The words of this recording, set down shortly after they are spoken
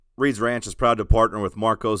Reed's Ranch is proud to partner with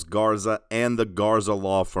Marcos Garza and the Garza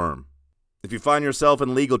Law Firm. If you find yourself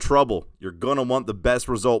in legal trouble, you're going to want the best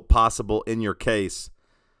result possible in your case.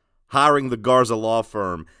 Hiring the Garza Law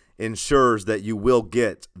Firm ensures that you will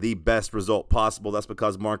get the best result possible. That's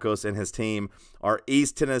because Marcos and his team are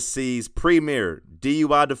East Tennessee's premier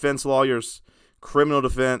DUI defense lawyers, criminal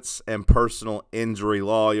defense, and personal injury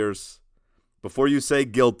lawyers. Before you say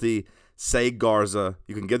guilty, say Garza.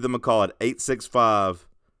 You can give them a call at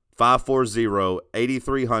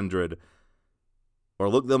 865-540-8300 or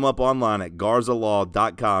look them up online at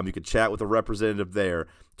garzalaw.com. You can chat with a representative there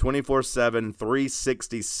 24/7,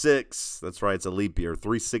 366. That's right, it's a leap year,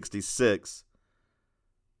 366.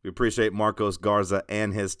 We appreciate Marcos Garza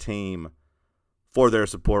and his team for their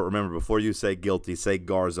support. Remember, before you say guilty, say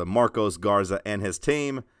Garza. Marcos Garza and his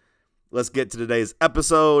team. Let's get to today's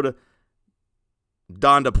episode.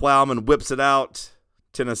 Donda Plowman whips it out.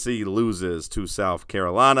 Tennessee loses to South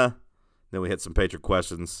Carolina. Then we hit some Patriot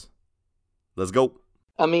questions. Let's go.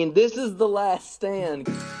 I mean, this is the last stand.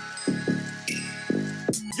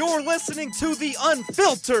 You're listening to The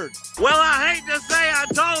Unfiltered. Well, I hate to say I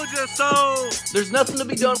told you so. There's nothing to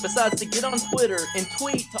be done besides to get on Twitter and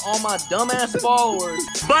tweet to all my dumbass followers.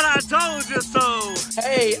 But I told you so.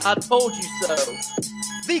 Hey, I told you so.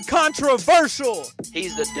 The Controversial.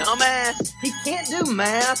 He's the dumbass. He can't do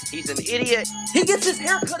math. He's an idiot. He gets his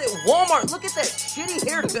haircut at Walmart. Look at that shitty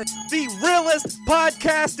haircut. The realest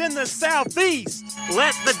podcast in the Southeast.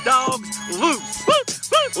 Let the dogs loose.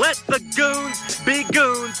 Let the goons be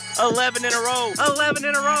goons. 11 in a row. 11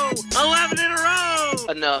 in a row. 11 in a row.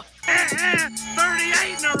 Enough.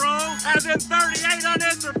 38 in a row. As in 38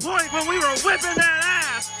 unanswered points when we were whipping that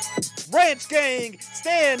ass. Ranch Gang,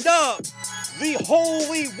 stand up. The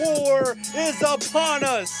holy war is upon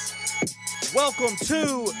us. Welcome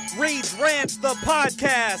to Reed's Ranch, the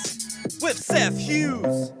podcast with Seth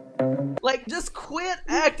Hughes. Like, just quit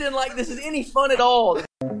acting like this is any fun at all.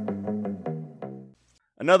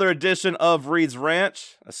 Another edition of Reed's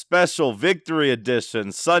Ranch, a special victory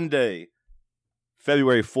edition, Sunday,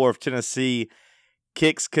 February 4th. Tennessee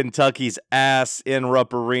kicks Kentucky's ass in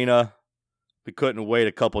Rupp Arena. We couldn't wait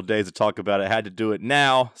a couple days to talk about it. Had to do it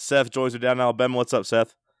now. Seth joins me down in Alabama. What's up,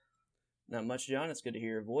 Seth? Not much, John. It's good to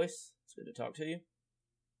hear your voice. It's good to talk to you.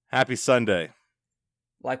 Happy Sunday.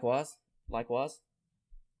 Likewise. Likewise.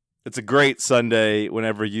 It's a great Sunday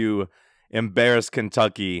whenever you embarrass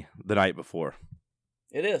Kentucky the night before.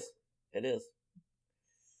 It is. It is.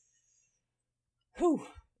 Whew.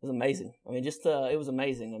 It was amazing. I mean, it was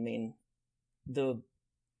amazing. I mean, been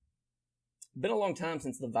a long time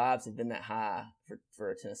since the vibes have been that high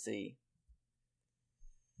for a Tennessee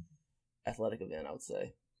athletic event, I would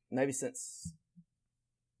say. Maybe since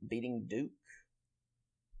beating Duke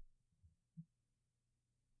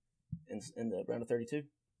in the round of 32.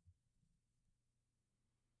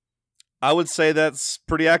 I would say that's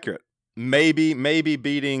pretty accurate. Maybe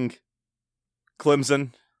beating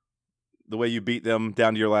Clemson the way you beat them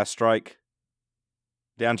down to your last strike.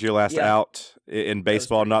 Down to your last out in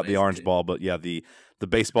baseball, not the orange ball, but yeah, the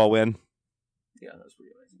baseball win. Yeah, that was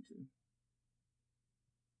pretty amazing too.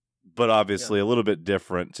 But obviously a little bit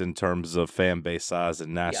different in terms of fan base size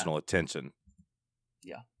and national attention.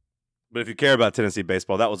 Yeah. But if you care about Tennessee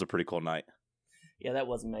baseball, that was a pretty cool night. Yeah, that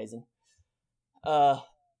was amazing. You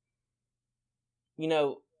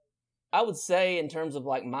know, I would say in terms of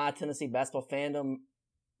like my Tennessee basketball fandom,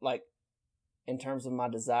 like in terms of my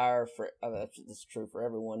desire for, this is true for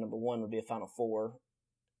everyone. Number one would be a Final Four.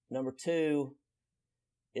 Number two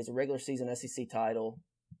is a regular season SEC title.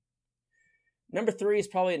 Number three is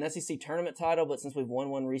probably an SEC tournament title, but since we've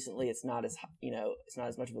won one recently, it's not as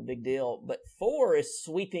much of a big deal. But four is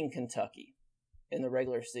sweeping Kentucky in the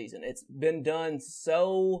regular season. It's been done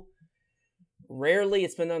so rarely.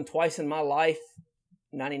 It's been done twice in my life,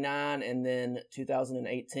 99 and then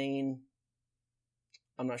 2018.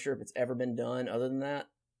 I'm not sure if it's ever been done other than that.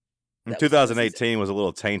 2018 was a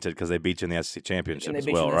little tainted because they beat you in the SEC championship as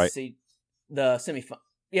well, right? The semifinal.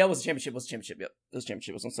 Yeah, it was a championship. Yep. It was a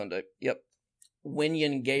championship. It was on Sunday. Yep.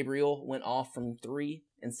 Wenyen Gabriel went off from 3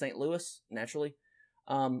 in St. Louis, naturally.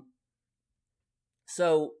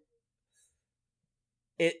 So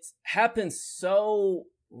it happens so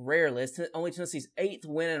rarely. It's only Tennessee's 8th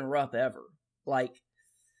win in Rupp ever. Like,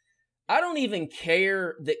 I don't even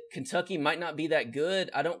care that Kentucky might not be that good.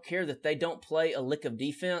 I don't care that they don't play a lick of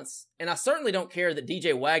defense. And I certainly don't care that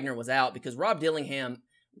DJ Wagner was out because Rob Dillingham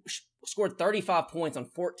scored 35 points on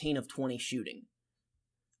 14 of 20 shooting.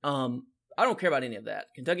 I don't care about any of that.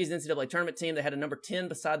 Kentucky's an NCAA tournament team. They had a number 10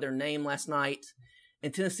 beside their name last night,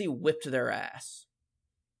 and Tennessee whipped their ass.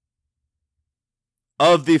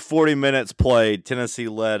 Of the 40 minutes played, Tennessee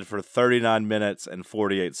led for 39 minutes and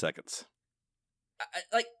 48 seconds.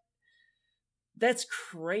 Like, that's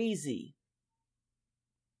crazy.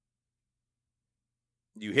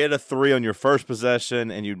 You hit a 3 on your first possession,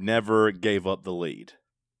 and you never gave up the lead.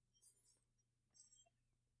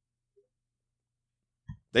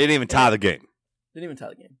 They didn't even tie the game. Didn't even tie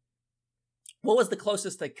the game. What was the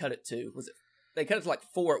closest they cut it to? Was it they cut it to like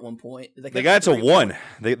 4 at one point? They got it to 1.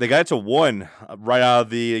 They got it to 1 right out of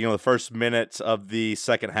the the first minute of the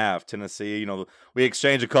second half. Tennessee, we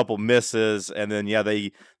exchanged a couple misses, and then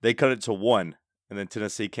they cut it to 1, and then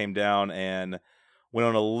Tennessee came down and went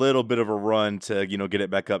on a little bit of a run to get it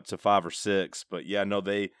back up to 5 or 6. But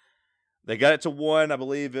they got it to 1. I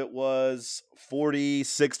believe it was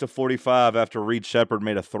 46-45 after Reed Shepherd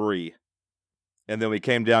made a 3. And then we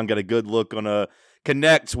came down, got a good look on a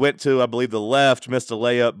connect, went to, I believe, the left, missed a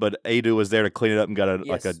layup, but Adu was there to clean it up and got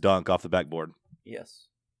like a dunk off the backboard. Yes.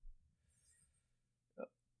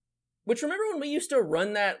 Which, remember when we used to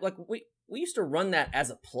run that, like, we used to run that as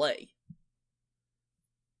a play.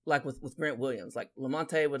 Like with Grant Williams. Like,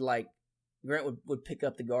 Lamonte Grant would pick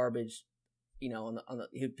up the garbage,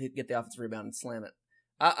 he'd get the offensive rebound and slam it.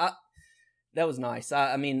 That was nice.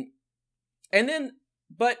 I mean, and then,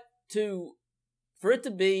 but for it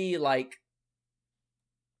to be like,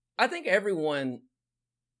 I think part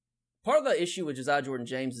of the issue with Josiah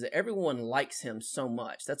Jordan-James is that everyone likes him so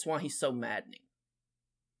much. That's why he's so maddening.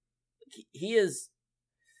 He is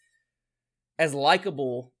as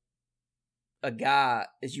likable a guy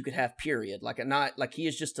as you could have, period.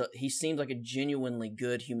 He seems like a genuinely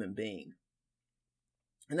good human being.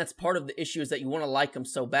 And that's part of the issue, is that you want to like him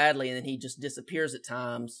so badly, and then he just disappears at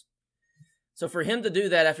times. So for him to do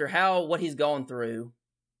that after what he's gone through,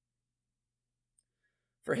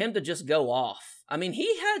 for him to just go off. I mean,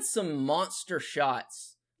 he had some monster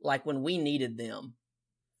shots, like when we needed them.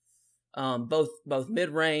 Both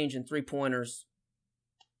mid-range and 3-pointers.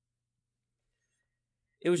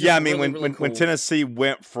 It was just really cool. When Tennessee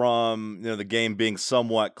went from the game being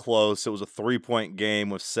somewhat close, it was a 3-point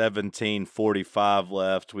game with 17:45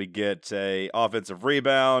 left. We get a offensive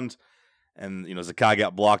rebound, and Zakai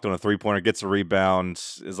got blocked on a 3-pointer, gets a rebound,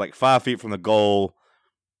 is like 5 feet from the goal,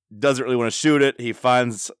 doesn't really want to shoot it. He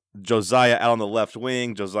finds Josiah out on the left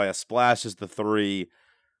wing. Josiah splashes the 3.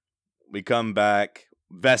 We come back.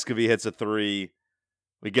 Vescovy hits a 3.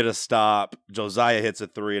 We get a stop. Josiah hits a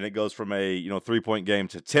 3, and it goes from a 3-point game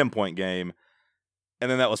to 10-point game.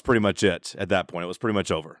 And then that was pretty much it at that point. It was pretty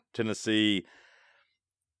much over. Tennessee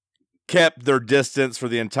kept their distance for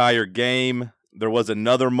the entire game. There was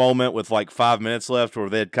another moment with like 5 minutes left where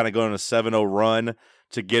they had kind of gone on a 7-0 run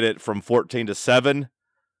to get it from 14-7.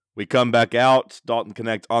 We come back out, Dalton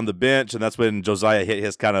Connect on the bench, and that's when Josiah hit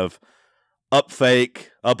his kind of up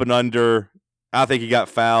fake, up and under. I think he got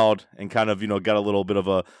fouled and kind of, got a little bit of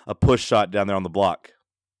a push shot down there on the block.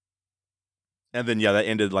 And then, that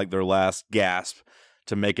ended like their last gasp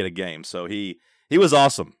to make it a game. So he was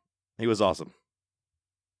awesome. He was awesome.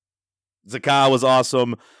 Zakai was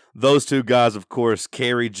awesome. Those two guys, of course,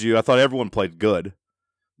 carried you. I thought everyone played good,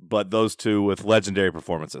 but those two with legendary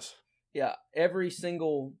performances. Yeah, every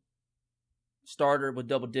single starter with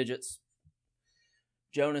double digits.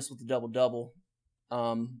 Jonas with the double-double.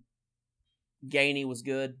 Gainey was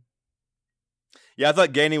good. Yeah, I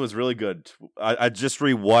thought Gainey was really good. I just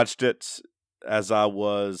rewatched it as I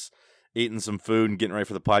was eating some food and getting ready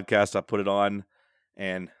for the podcast. I put it on,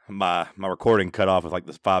 and my recording cut off at like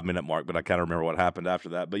this 5-minute mark, but I kind of remember what happened after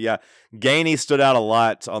that. But yeah, Gainey stood out a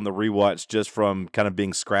lot on the rewatch just from kind of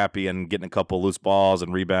being scrappy and getting a couple loose balls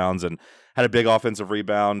and rebounds, and had a big offensive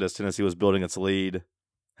rebound as Tennessee was building its lead.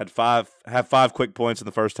 Had five quick points in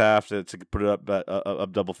the first half to put it up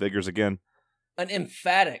double figures again. An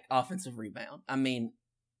emphatic offensive rebound. I mean,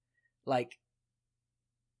 like,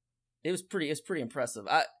 it was pretty impressive.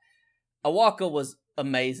 Awaka was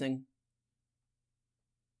amazing.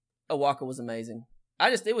 It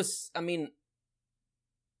was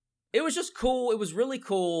just cool. It was really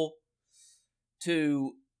cool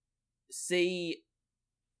to see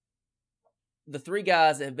the 3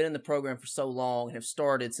 guys that have been in the program for so long and have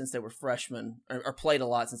started since they were freshmen, or played a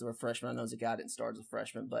lot since they were freshmen. I know Zakai didn't start as a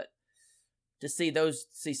freshman, but to see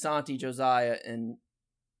Santi, Josiah, and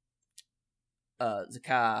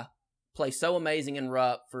Zakai play so amazing in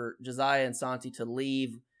Rupp, for Josiah and Santi to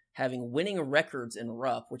leave having winning records in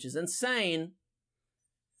Rupp, which is insane,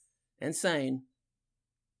 and for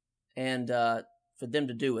them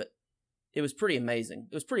to do it, it was pretty amazing.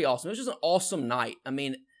 It was pretty awesome. It was just an awesome night. I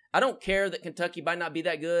mean, I don't care that Kentucky might not be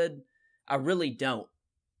that good. I really don't.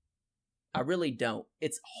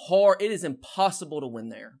 It's hard. It is impossible to win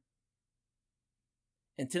there.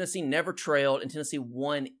 And Tennessee never trailed, and Tennessee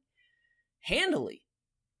won handily.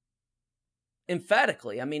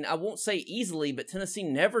 Emphatically. I mean, I won't say easily, but Tennessee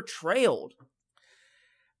never trailed.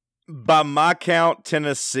 By my count,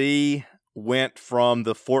 Tennessee went from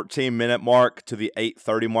the 14-minute mark to the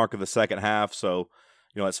 8:30 mark of the second half. So,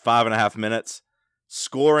 it's 5.5 minutes.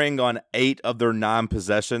 Scoring on 8 of their 9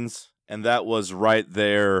 possessions. And that was right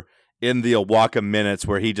there in the Awaka minutes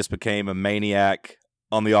where he just became a maniac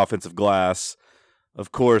on the offensive glass.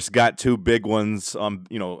 Of course, got 2 big ones on,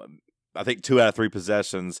 I think 2 out of 3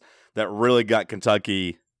 possessions that really got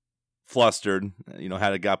Kentucky flustered.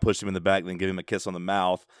 Had a guy push him in the back, then give him a kiss on the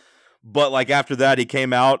mouth. But, after that, he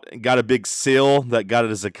came out and got a big seal that got a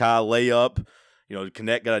Zakai layup.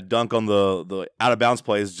 Connect got a dunk on the out-of-bounds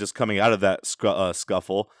plays just coming out of that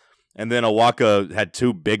scuffle. And then Awaka had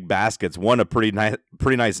 2 big baskets. One a pretty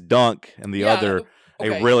nice dunk, and the other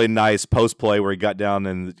a really nice post play where he got down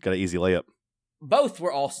and got an easy layup. Both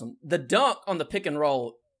were awesome. The dunk on the pick and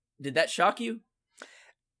roll, did that shock you?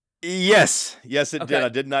 Yes, it did. I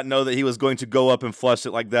did not know that he was going to go up and flush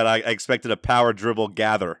it like that. I expected a power dribble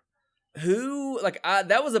gather.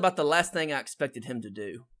 That was about the last thing I expected him to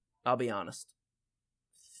do. I'll be honest.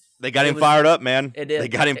 They got him fired up, man. It did. They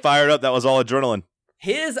got him fired up. That was all adrenaline.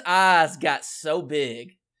 His eyes got so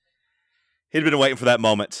big. He'd been waiting for that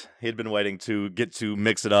moment. He'd been waiting to get to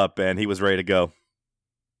mix it up, and he was ready to go.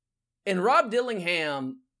 And Rob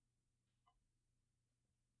Dillingham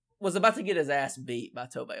was about to get his ass beat by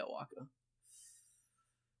Tobe Awaka.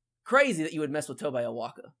 Crazy that you would mess with Tobe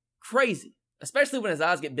Awaka. Crazy. Especially when his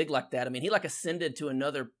eyes get big like that. I mean, he ascended to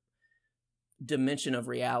another dimension of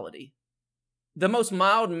reality. The most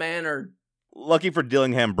mild-mannered. Lucky for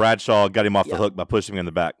Dillingham, Bradshaw got him off the hook by pushing him in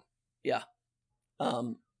the back. Yeah.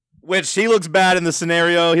 Which he looks bad in the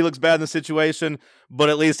scenario. He looks bad in the situation, but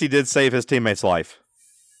at least he did save his teammate's life.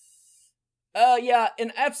 Yeah,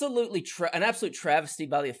 an absolute travesty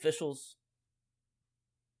by the officials.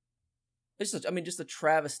 Just a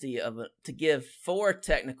travesty to give 4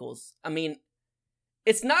 technicals. I mean,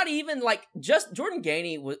 it's not even just Jordan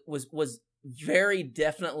Gainey was very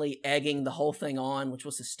definitely egging the whole thing on, which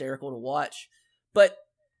was hysterical to watch. But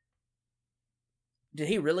did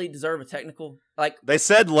he really deserve a technical? They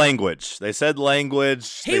said language. They said He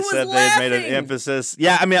said was they had made an emphasis.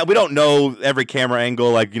 Yeah, I mean, we don't know every camera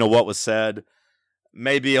angle, what was said.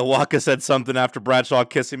 Maybe Awaka said something after Bradshaw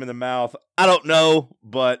kissed him in the mouth. I don't know,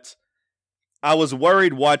 but I was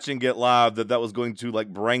worried watching it live that was going to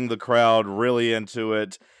bring the crowd really into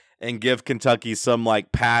it and give Kentucky some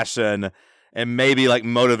passion and maybe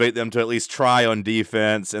motivate them to at least try on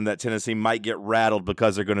defense, and that Tennessee might get rattled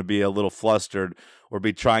because they're going to be a little flustered or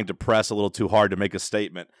be trying to press a little too hard to make a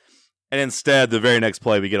statement. And instead, the very next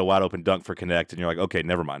play, we get a wide open dunk for Connect, and you're like, okay,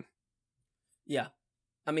 never mind. Yeah.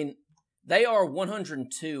 I mean, they are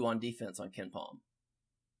 102 on defense on Ken Palm.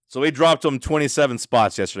 So we dropped them 27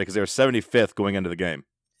 spots yesterday because they were 75th going into the game.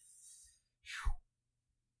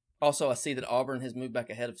 Also, I see that Auburn has moved back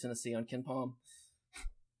ahead of Tennessee on Ken Palm.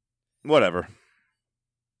 Whatever.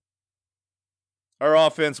 Our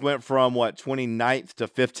offense went from, 29th to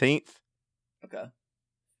 15th? Okay.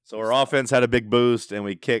 So our offense had a big boost, and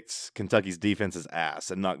we kicked Kentucky's defense's ass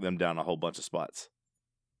and knocked them down a whole bunch of spots.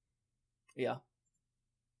 Yeah.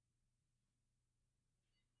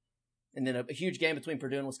 And then a huge game between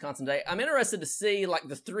Purdue and Wisconsin today. I'm interested to see,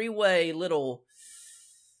 the 3-way little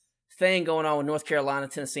thing going on with North Carolina,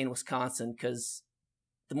 Tennessee, and Wisconsin, because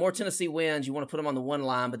the more Tennessee wins, you want to put them on the one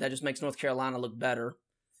line, but that just makes North Carolina look better.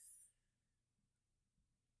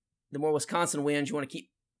 The more Wisconsin wins, you want to keep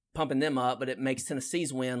pumping them up, but it makes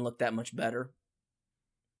Tennessee's win look that much better.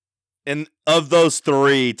 And of those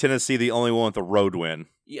 3, Tennessee the only one with a road win.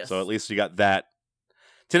 Yes. So at least you got that.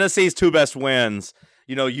 Tennessee's 2 best wins.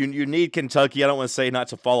 You need Kentucky. I don't want to say not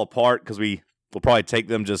to fall apart because we will probably take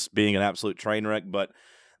them just being an absolute train wreck, but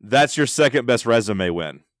that's your second best resume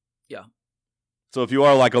win. Yeah. So if you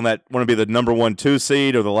are on that, want to be the number 1 2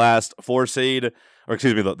 seed or the last 4 seed, or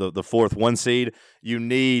excuse me, the fourth 1 seed, you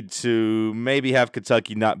need to maybe have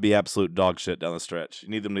Kentucky not be absolute dog shit down the stretch. You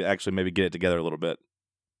need them to actually maybe get it together a little bit.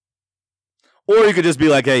 Or you could just be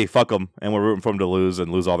like, hey, fuck them, and we're rooting for them to lose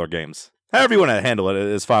and lose all their games. However you want to handle it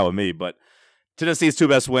is fine with me, but Tennessee's 2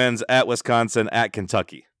 best wins at Wisconsin, at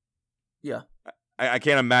Kentucky. Yeah. I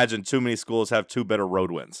can't imagine too many schools have 2 better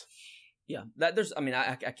road wins. Yeah. I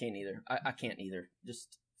can't either. I can't either.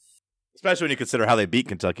 Just especially when you consider how they beat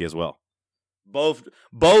Kentucky as well.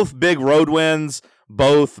 Both big road wins,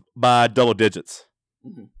 both by double digits.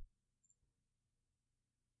 Mm-hmm.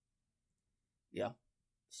 Yeah.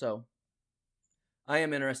 So I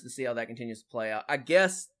am interested to see how that continues to play out. I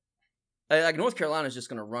guess Like North Carolina's just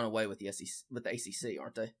going to run away with the SEC, with the ACC,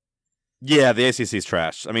 aren't they? Yeah, the ACC's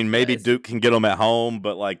trash. I mean, maybe Yes. Duke can get them at home,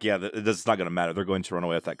 but it's not going to matter. They're going to run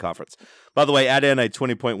away with that conference. By the way, add in a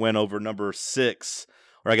 20-point win over number 6,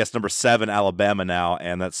 or I guess number 7, Alabama now,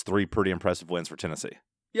 and that's 3 pretty impressive wins for Tennessee.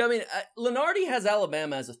 Yeah, I mean, Lenardi has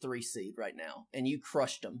Alabama as a 3 seed right now, and you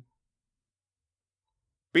crushed them.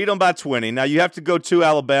 Beat them by 20. Now, you have to go to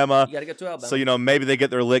Alabama. You got to go to Alabama. So, maybe they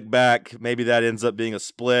get their lick back. Maybe that ends up being a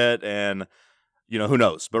split, and, who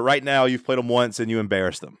knows. But right now, you've played them once, and you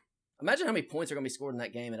embarrassed them. Imagine how many points are going to be scored in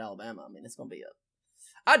that game at Alabama. I mean, it's going to be up.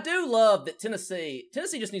 I do love that Tennessee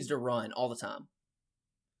just needs to run all the time.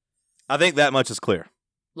 I think that much is clear.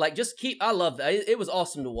 Like, I love that. It was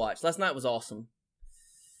awesome to watch. Last night was awesome.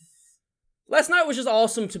 Last night was just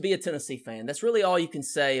awesome to be a Tennessee fan. That's really all you can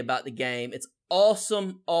say about the game. It's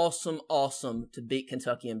awesome, awesome, awesome to beat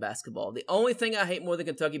Kentucky in basketball. The only thing I hate more than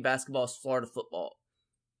Kentucky basketball is Florida football.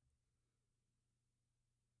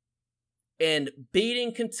 And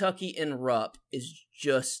beating Kentucky in Rupp is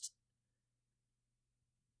just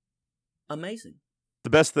amazing. The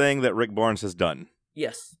best thing that Rick Barnes has done.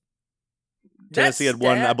 Yes. Tennessee had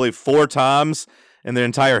won, I believe, 4 times in their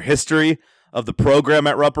entire history of the program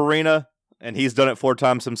at Rupp Arena, and he's done it 4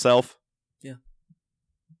 times himself. Yeah.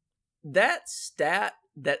 That stat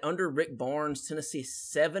that under Rick Barnes, Tennessee is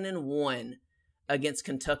 7-1 against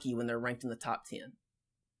Kentucky when they're ranked in the top 10.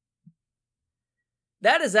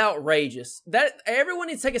 That is outrageous. That everyone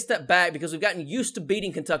needs to take a step back because we've gotten used to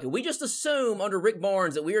beating Kentucky. We just assume under Rick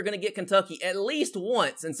Barnes that we are going to get Kentucky at least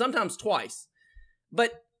once and sometimes twice.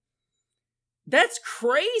 But that's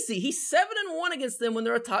crazy. He's 7-1 against them when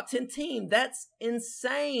they're a top 10 team. That's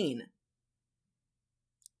insane.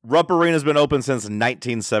 Rupp Arena's been open since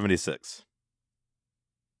 1976.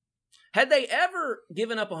 Had they ever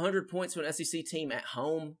given up 100 points to an SEC team at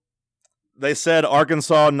home? They said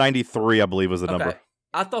Arkansas 93, I believe, was the number.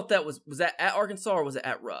 I thought that was that at Arkansas or was it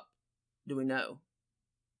at Rupp? Do we know?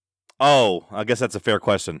 Oh, I guess that's a fair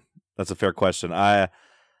question. I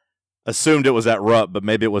assumed it was at Rupp, but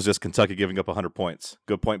maybe it was just Kentucky giving up 100 points.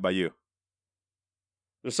 Good point by you.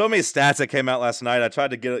 There's so many stats that came out last night. I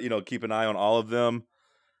tried to keep an eye on all of them.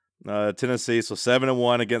 Tennessee, so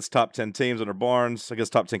 7-1 against top 10 teams under Barnes,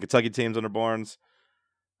 against top 10 Kentucky teams under Barnes.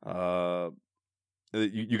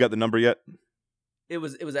 You got the number yet? It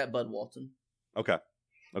was at Bud Walton. Okay.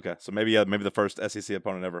 So maybe the first SEC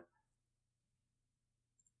opponent ever.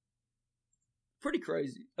 Pretty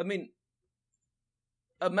crazy. I mean,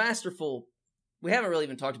 a masterful. We haven't really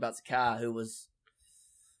even talked about Sakai, who was.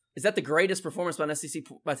 Is that the greatest performance by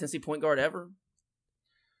Tennessee point guard ever?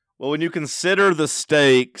 Well, when you consider the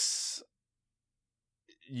stakes,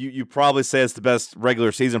 you probably say it's the best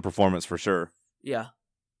regular season performance for sure. Yeah.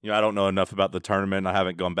 I don't know enough about the tournament. I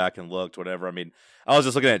haven't gone back and looked, whatever. I mean, I was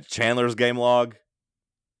just looking at Chandler's game log.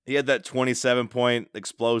 He had that 27-point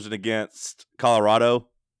explosion against Colorado.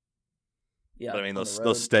 Yeah. But, I mean,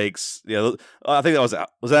 those stakes. Yeah, I think that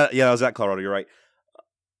was at Colorado. You're right.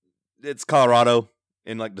 It's Colorado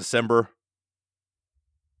in December.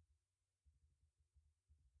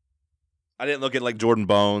 I didn't look at Jordan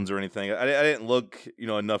Bones or anything. I didn't look,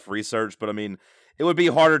 enough research. But I mean, it would be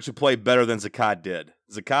harder to play better than Zakai did.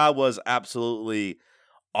 Zakai was absolutely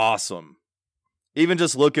awesome. Even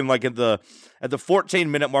just looking at the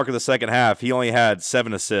 14-minute mark of the second half, he only had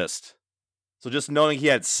 7 assists. So just knowing he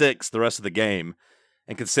had 6 the rest of the game,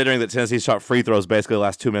 and considering that Tennessee shot free throws basically the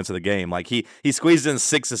last 2 minutes of the game, he squeezed in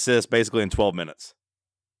 6 assists basically in 12 minutes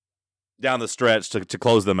down the stretch to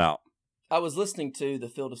close them out. I was listening to the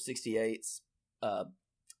Field of 68's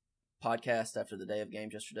podcast after the day of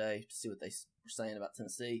games yesterday to see what they were saying about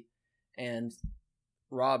Tennessee, and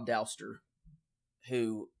Rob Douster,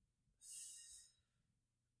 who,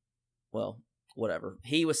 well, whatever,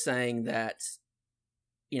 he was saying that,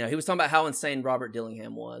 he was talking about how insane Robert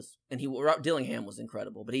Dillingham was, and Dillingham was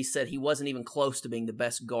incredible, but he said he wasn't even close to being the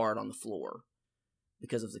best guard on the floor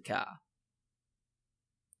because of Zakai.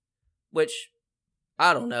 Which,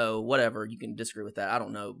 I don't know, whatever, you can disagree with that, I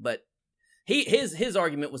don't know, but his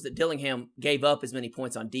argument was that Dillingham gave up as many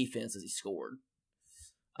points on defense as he scored,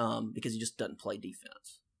 because he just doesn't play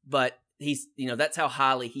defense. But he's, that's how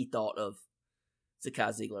highly he thought of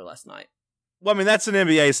Zakai Ziegler last night. Well, I mean, that's an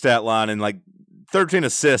NBA stat line, and 13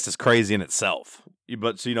 assists is crazy in itself.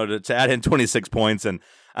 But to add in 26 points, and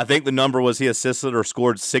I think the number was he assisted or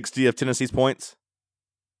scored 60 of Tennessee's points,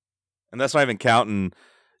 and that's not even counting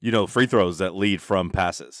free throws that lead from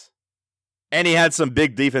passes. And he had some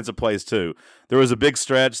big defensive plays too. There was a big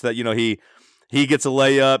stretch that he He gets a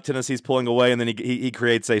layup. Tennessee's pulling away, and then he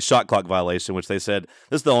creates a shot clock violation, which they said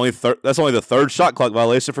that's only the third shot clock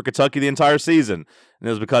violation for Kentucky the entire season, and it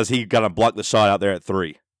was because he got to block the shot out there at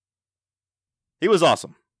 3. He was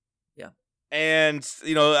awesome. Yeah, and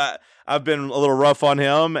I've been a little rough on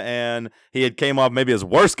him, and he had came off maybe his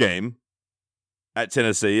worst game at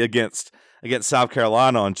Tennessee against South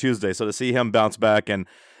Carolina on Tuesday. So to see him bounce back, and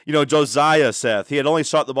Josiah Seth, he had only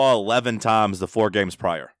shot the ball 11 times the 4 games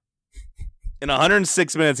prior. In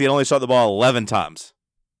 106 minutes, he had only shot the ball 11 times.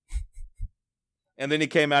 And then he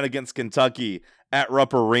came out against Kentucky at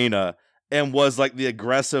Rupp Arena and was like the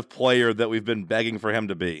aggressive player that we've been begging for him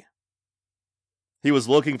to be. He was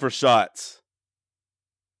looking for shots.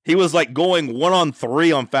 He was like going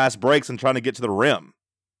 1-on-3 on fast breaks and trying to get to the rim.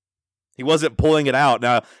 He wasn't pulling it out.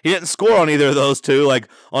 Now, he didn't score on either of those two. Like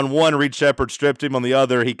on one, Reed Shepherd stripped him. On the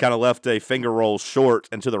other, he kind of left a finger roll short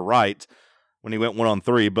and to the right when he went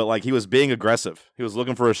 1-on-3, but like he was being aggressive. He was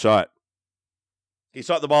looking for a shot. He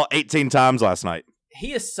shot the ball 18 times last night.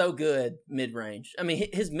 He is so good mid-range. I mean,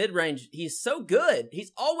 his mid-range, he's so good.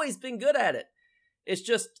 He's always been good at it. It's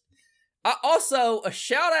just, also a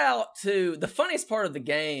shout out to the funniest part of the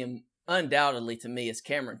game, undoubtedly to me, is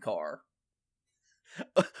Cameron Carr.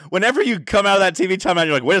 Whenever you come out of that TV timeout,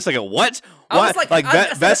 you're like, wait a second, what? I was like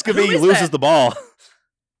Vescovy loses the ball.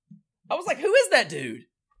 I was like, who is that dude?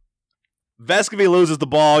 Vescovy loses the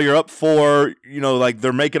ball. You're up 4. Like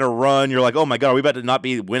they're making a run. You're like, oh my God, are we about to not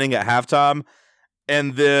be winning at halftime?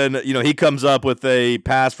 And then, he comes up with a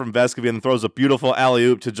pass from Vescovy and throws a beautiful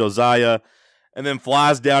alley-oop to Josiah and then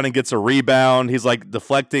flies down and gets a rebound. He's like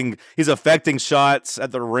deflecting. He's affecting shots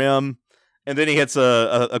at the rim. And then he hits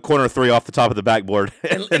a corner 3 off the top of the backboard.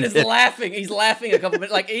 And is laughing. He's laughing a couple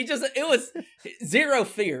minutes. Like it was zero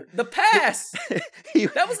fear. The pass. He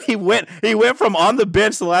went from on the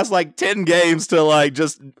bench the last like 10 games to like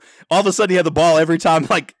just all of a sudden he had the ball every time,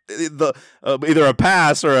 like either a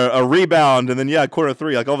pass or a rebound, and then corner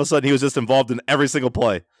 3. Like all of a sudden he was just involved in every single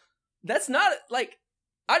play. That's not like,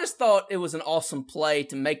 I just thought it was an awesome play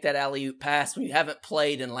to make that alley-oop pass when you haven't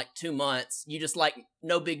played in like 2 months. You just like,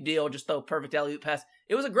 no big deal, just throw a perfect alley-oop pass.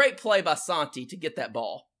 It was a great play by Santi to get that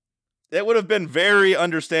ball. It would have been very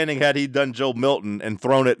understanding had he done Joe Milton and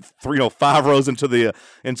thrown it 5 rows into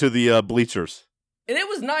the bleachers. And it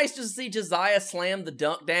was nice to see Josiah slam the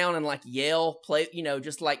dunk down and like yell, play,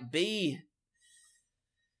 just like be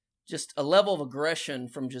just a level of aggression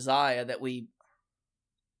from Josiah that we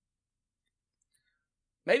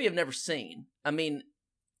maybe have never seen. I mean,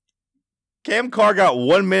 Cam Carr got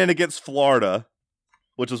 1 minute against Florida,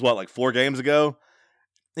 which was like 4 games ago.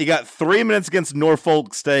 He got 3 minutes against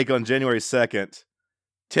Norfolk State on January 2nd,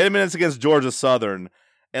 10 minutes against Georgia Southern,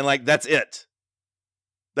 and like that's it.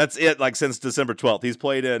 That's it. Like since December 12th, he's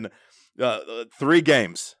played in 3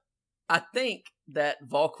 games. I think that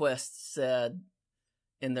VolQuest said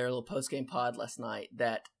in their little post-game pod last night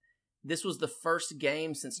that this was the first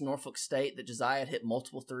game since Norfolk State that Josiah had hit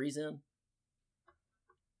multiple threes in.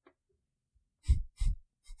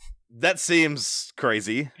 That seems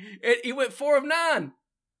crazy. He went 4 of 9.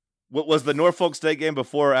 What was the Norfolk State game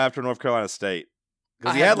before or after North Carolina State?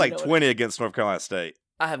 Because he had like 20 against North Carolina State.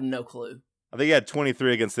 I have no clue. I think he had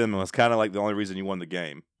 23 against them and was kind of like the only reason you won the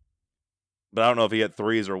game. But I don't know if he had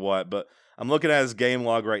threes or what. But I'm looking at his game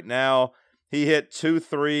log right now. He hit 2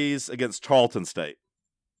 threes against Charlton State.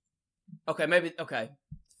 Okay.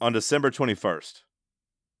 On December 21st.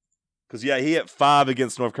 Because, he hit 5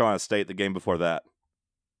 against North Carolina State the game before that.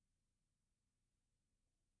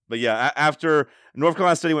 But, after North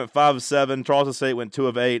Carolina State went 5 of 7, Charleston State went 2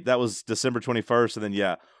 of 8. That was December 21st. And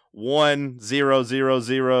then, 1, 0, 0,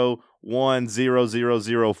 0, 1, 0, 0,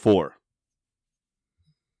 0, 4.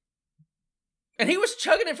 And he was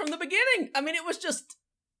chugging it from the beginning. I mean, it was just...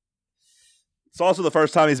 It's also the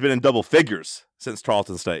first time he's been in double figures since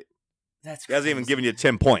Charleston State. That's crazy. He hasn't even given you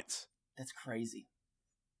 10 points. That's crazy.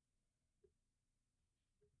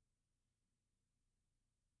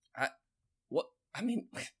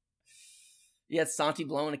 You had Santi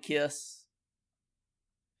blowing a kiss.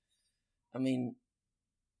 I mean,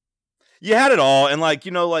 you had it all. And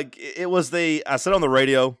it was I said on the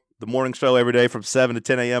radio, the morning show every day from 7 to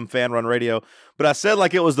 10 a.m. fan run radio. But I said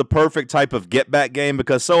it was the perfect type of get back game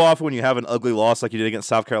because so often when you have an ugly loss like you did against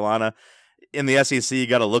South Carolina, in the SEC, you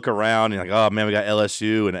got to look around and you're like, oh man, we got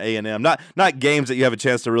LSU and A&M. Not games that you have a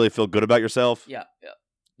chance to really feel good about yourself. Yeah.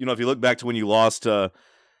 If you look back to when you lost to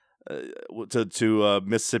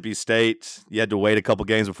Mississippi State, you had to wait a couple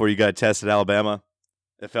games before you got a test at Alabama.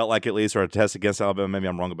 It felt like at least, or a test against Alabama. Maybe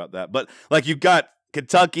I'm wrong about that. But you've got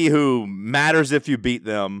Kentucky, who matters if you beat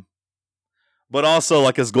them, but also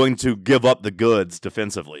like is going to give up the goods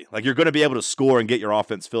defensively. Like you're going to be able to score and get your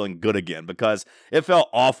offense feeling good again because it felt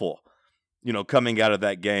awful, coming out of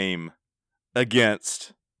that game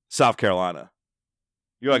against South Carolina.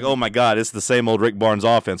 You're like, oh my God, it's the same old Rick Barnes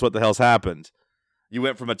offense. What the hell's happened? You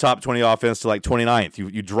went from a top 20 offense to like 29th.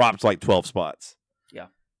 You dropped like 12 spots. Yeah.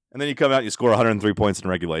 And then you come out and you score 103 points in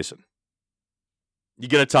regulation. You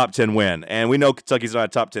get a top 10 win. And we know Kentucky's not a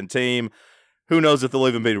top 10 team. Who knows if they'll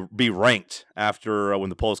even be ranked after when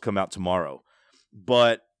the polls come out tomorrow.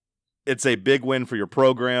 But it's a big win for your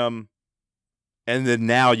program. And then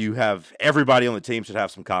now you have everybody on the team should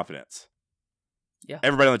have some confidence. Yeah.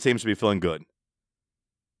 Everybody on the team should be feeling good.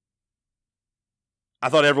 I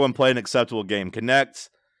thought everyone played an acceptable game. Connect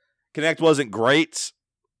wasn't great.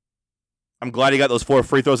 I'm glad he got those 4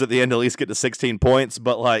 free throws at the end to at least get to 16 points.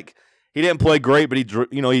 But like he didn't play great, but he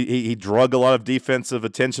drug a lot of defensive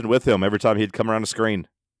attention with him every time he'd come around the screen.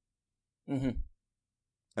 Mm-hmm.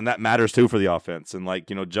 And that matters too for the offense. And like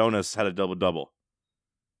Jonas had a double-double.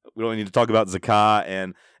 We don't need to talk about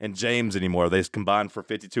Zakai and James anymore. They combined for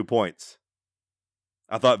 52 points.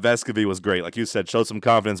 I thought Vescovy was great. Like you said, showed some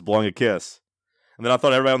confidence, blowing a kiss. And then I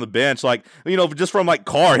thought everybody on the bench, like, just from like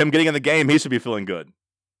Carr, him getting in the game, he should be feeling good.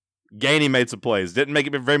 Gainey made some plays. Didn't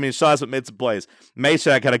make very many shots, but made some plays.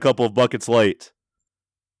 Meshack had a couple of buckets late.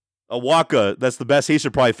 Awaka, that's the best he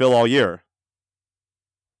should probably feel all year.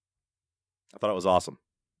 I thought it was awesome.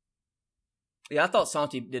 Yeah, I thought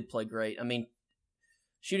Santi did play great. I mean,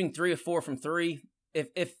 shooting 3 of 4 from 3.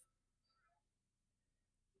 If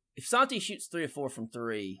Santi shoots 3 of 4 from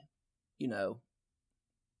 3,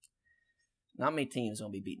 not many teams are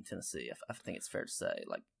going to be beating Tennessee. I think it's fair to say.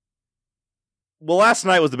 Well, last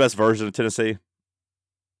night was the best version of Tennessee.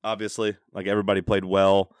 Obviously, like everybody played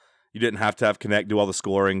well. You didn't have to have Connect do all the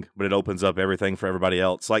scoring, but it opens up everything for everybody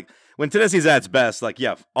else. Like when Tennessee's at its best,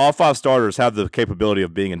 all 5 starters have the capability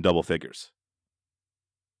of being in double figures.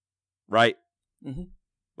 Right? Mm-hmm.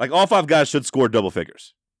 Like all 5 guys should score double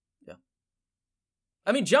figures. Yeah.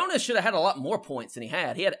 I mean, Jonas should have had a lot more points than he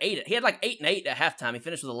had. He had 8. He had like 8 and 8 at halftime. He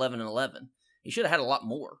finished with 11 and 11. He should have had a lot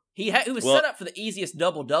more. He was set up for the easiest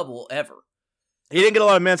double-double ever. He didn't get a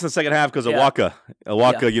lot of minutes in the second half because Awaka.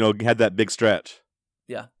 Awaka, had that big stretch.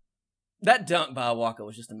 Yeah. That dunk by Awaka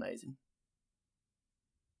was just amazing.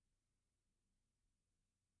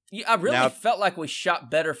 I really felt like we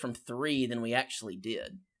shot better from 3 than we actually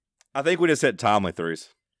did. I think we just hit timely threes.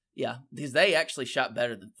 Yeah, because they actually shot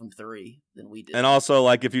better from 3 than we did. And also,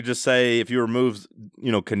 if you remove,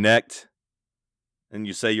 Connect, and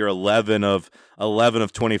you say you're 11 of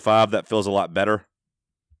 25, that feels a lot better.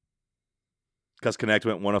 Because Connect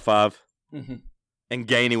went 1 of 5. Mm-hmm. And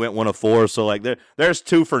Gainey went 1 of 4. So there's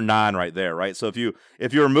 2 for 9 right there, right? So if you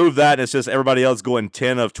remove that and it's just everybody else going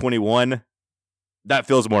 10 of 21, that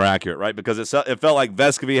feels more accurate, right? Because it felt like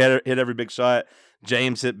Vescovy hit every big shot.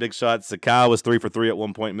 James hit big shots. Zakai was 3 for 3 at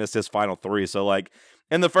one point, missed his final 3. So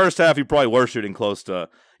in the first half, you probably were shooting close to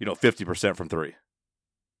 50% from 3.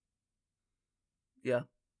 Yeah,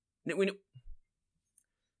 I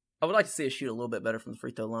would like to see us shoot a little bit better from the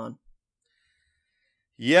free throw line.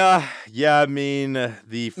 Yeah. I mean,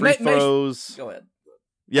 the free throws. Go ahead.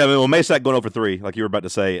 Yeah, Meshack going over 3, like you were about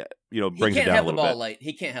to say, brings it down a little bit. He can't have the ball late.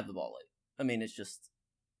 He can't have the ball late. I mean, it's just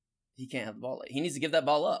he can't have the ball late. He needs to give that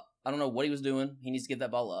ball up. I don't know what he was doing. He needs to give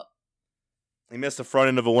that ball up. He missed the front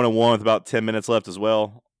end of a 1-on-1 with about 10 minutes left as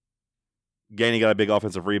well. Gainey got a big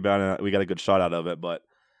offensive rebound, and we got a good shot out of it. But,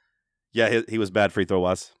 yeah, he was bad free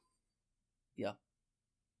throw-wise. Yeah.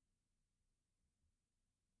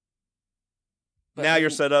 But now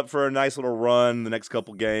you're set up for a nice little run the next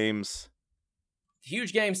couple games.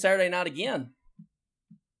 Huge game Saturday night again.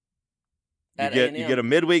 You get a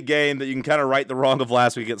midweek game that you can kind of right the wrong of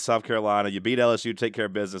last week against South Carolina. You beat LSU, take care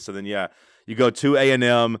of business, and then, you go to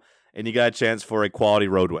A&M, and you got a chance for a quality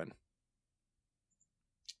road win.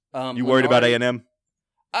 You worried about A&M?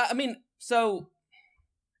 I mean, so,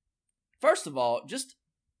 first of all, just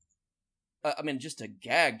a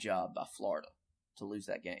gag job by Florida to lose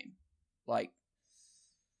that game.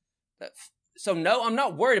 So no, I'm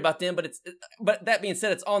not worried about them, but that being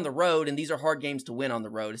said, it's on the road, and these are hard games to win on the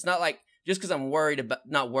road. It's not like just because I'm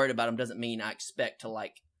not worried about them doesn't mean I expect to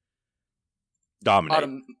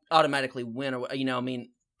dominate, automatically win, or I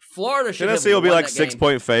mean, Florida should. Tennessee will be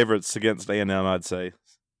 6-point favorites against A&M, I'd say.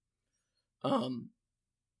 I'm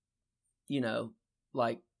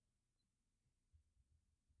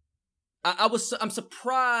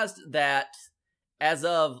surprised that as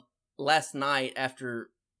of last night after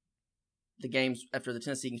the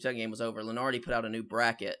Tennessee-Kentucky game was over, Lenardi put out a new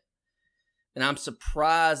bracket, and I'm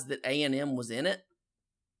surprised that A&M was in it.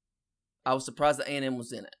 I was surprised that A&M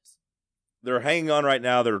was in it. They're hanging on right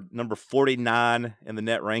now. They're number 49 in the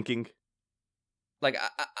net ranking. Like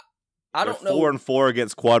I don't know. 4-4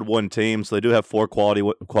 against quad one teams, so they do have 4 quality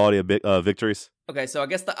of victories. Okay, so I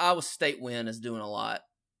guess the Iowa State win is doing a lot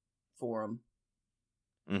for them,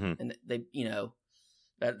 and they,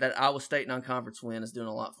 that Iowa State non-conference win is doing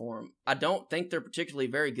a lot for them. I don't think they're particularly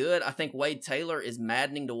very good. I think Wade Taylor is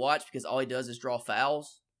maddening to watch because all he does is draw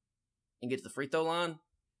fouls and get to the free throw line.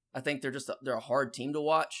 I think they're a hard team to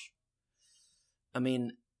watch. I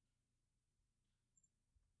mean,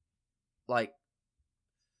 like,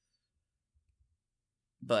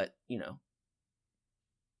 but,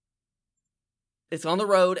 it's on the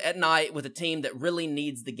road at night with a team that really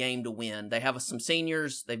needs the game to win. They have some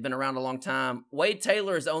seniors. They've been around a long time. Wade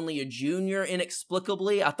Taylor is only a junior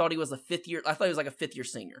inexplicably. I thought he was like a fifth-year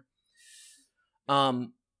senior.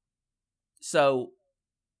 So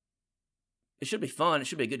it should be fun. It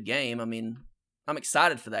should be a good game. I mean, I'm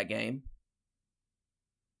excited for that game.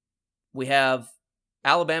 We have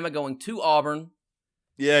Alabama going to Auburn.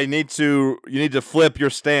 Yeah, you need to flip your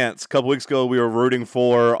stance. A couple weeks ago, we were rooting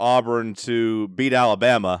for Auburn to beat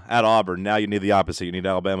Alabama at Auburn. Now you need the opposite. You need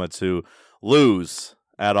Alabama to lose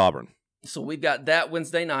at Auburn. So we've got that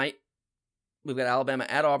Wednesday night. We've got Alabama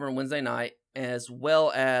at Auburn Wednesday night, as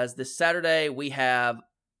well as this Saturday we have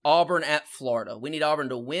Auburn at Florida. We need Auburn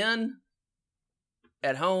to win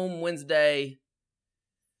at home Wednesday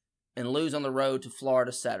and lose on the road to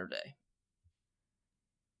Florida Saturday.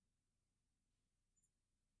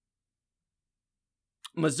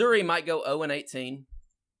 Missouri might go 0-18.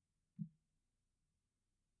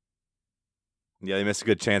 Yeah, they missed a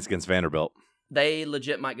good chance against Vanderbilt. They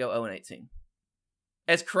legit might go 0-18.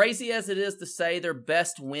 As crazy as it is to say their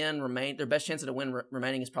best chance at a win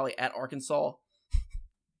remaining is probably at Arkansas.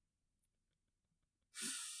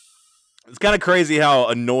 It's kind of crazy how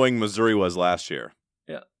annoying Missouri was last year.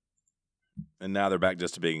 Yeah. And now they're back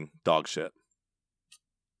just to being dog shit.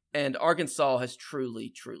 And Arkansas has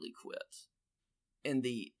truly, truly quit. In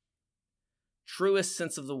the truest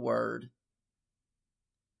sense of the word,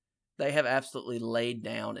 they have absolutely laid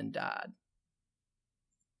down and died.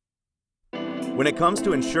 When it comes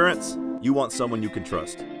to insurance, you want someone you can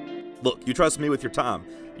trust. Look, you trust me with your time.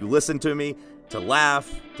 You listen to me to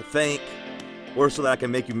laugh, to think, or so that I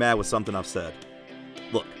can make you mad with something I've said.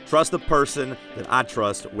 Look, trust the person that I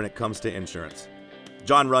trust when it comes to insurance.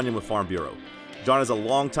 John Runyon with Farm Bureau. John is a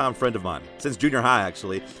longtime friend of mine, since junior high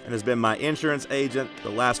actually, and has been my insurance agent the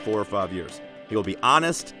last 4 or 5 years. He will be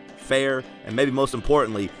honest, fair, and maybe most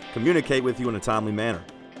importantly, communicate with you in a timely manner.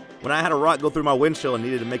 When I had a rock go through my windshield and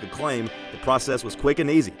needed to make a claim, the process was quick and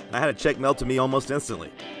easy. I had a check mailed to me almost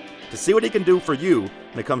instantly. To see what he can do for you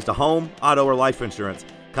when it comes to home, auto, or life insurance,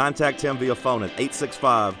 contact him via phone at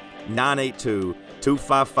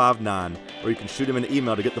 865-982-2559, or you can shoot him an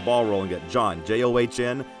email to get the ball rolling at John,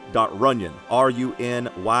 JOHN, .runyon,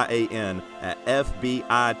 RUNYAN, at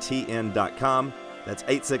FBITN.com. That's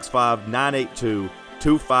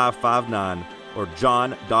 865-982-2559, or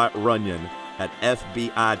John.Runyon at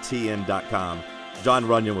FBITN.com. John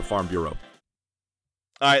Runyon with Farm Bureau.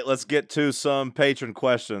 All right, let's get to some patron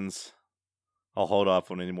questions. I'll hold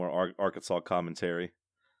off on any more Arkansas commentary.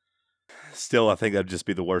 Still, I think that'd just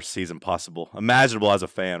be the worst season possible, imaginable as a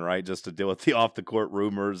fan, right? Just to deal with the off-the-court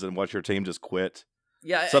rumors and watch your team just quit.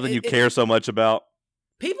 Yeah, something you care so much about.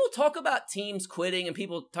 People talk about teams quitting, and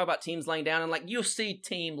people talk about teams laying down, and like you'll see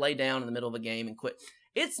team lay down in the middle of a game and quit.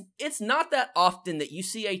 It's not that often that you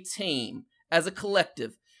see a team as a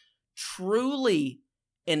collective truly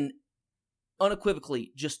and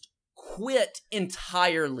unequivocally just quit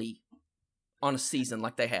entirely on a season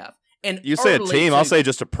like they have. And you say a team, I'll say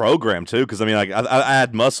just a program too, because I mean, like I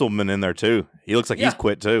had Musselman in there too. He looks like he's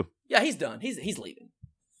quit too. Yeah, he's done. He's leaving.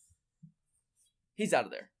 He's out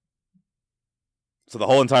of there. So the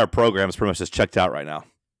whole entire program is pretty much just checked out right now.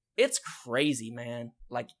 It's crazy, man.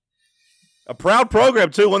 Like a proud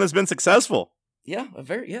program too, one that's been successful. Yeah, a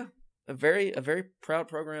very proud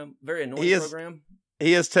program, very annoying program.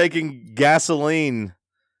 He is taking gasoline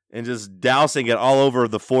and just dousing it all over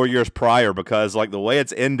the 4 years prior, because like the way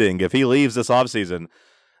it's ending, if he leaves this offseason,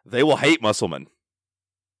 they will hate Musselman.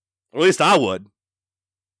 Or at least I would.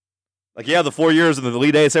 Like, yeah, the 4 years in the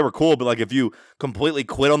lead days, they were cool, but like if you completely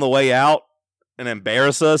quit on the way out and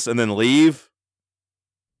embarrass us and then leave,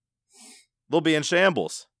 they'll be in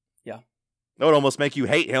shambles. Yeah. That would almost make you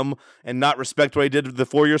hate him and not respect what he did the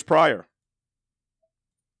 4 years prior.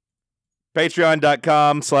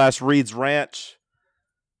 Patreon.com/Reed's Ranch.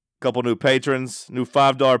 Couple new patrons. New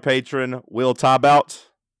 $5 patron, Will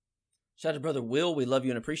Tobout. Shout out to brother Will. We love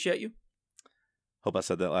you and appreciate you. Hope I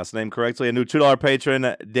said that last name correctly. A new $2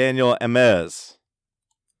 patron, Daniel Emez.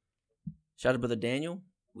 Shout out to Brother Daniel.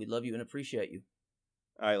 We love you and appreciate you.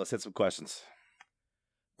 All right, let's hit some questions.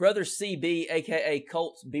 Brother CB, a.k.a.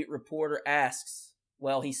 Colts beat reporter, asks,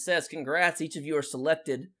 well, he says, congrats, each of you are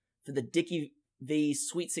selected for the Dickie V's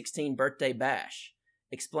Sweet 16 birthday bash.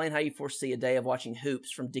 Explain how you foresee a day of watching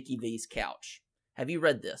hoops from Dickie V's couch. Have you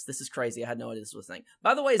read this? This is crazy. I had no idea this was a thing.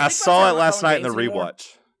 By the way, I saw it last night in the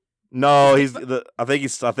rewatch. No, I think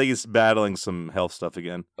he's battling some health stuff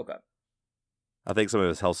again. Okay. I think some of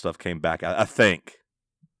his health stuff came back. I think.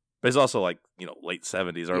 But he's also like, late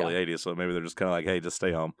 70s, early 80s, so maybe they're just kind of like, hey, just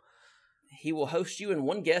stay home. He will host you and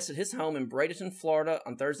one guest at his home in Bradenton, Florida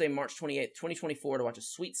on Thursday, March 28th, 2024 to watch a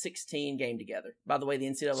Sweet 16 game together. By the way, the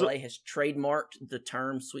NCAA has trademarked the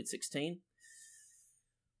term Sweet 16.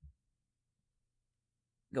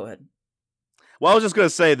 Go ahead. Well, I was just going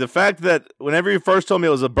to say, the fact that whenever you first told me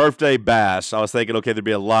it was a birthday bash, I was thinking, okay, there'd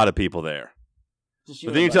be a lot of people there.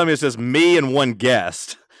 But then you tell me it's just me and one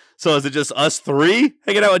guest. So is it just us three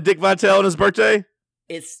hanging out with Dick Vitale on his birthday?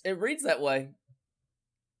 It reads that way.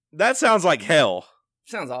 That sounds like hell.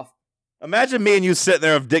 Sounds off. Imagine me and you sitting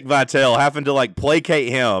there with Dick Vitale having to placate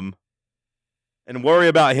him and worry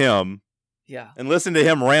about him. Yeah. And listen to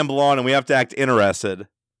him ramble on and we have to act interested.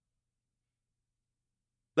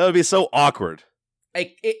 That would be so awkward.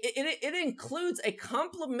 It includes a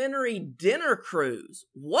complimentary dinner cruise.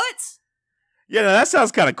 What? Yeah, that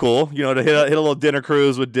sounds kind of cool. To hit a little dinner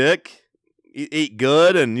cruise with Dick, eat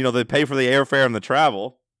good, and they pay for the airfare and the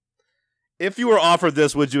travel. If you were offered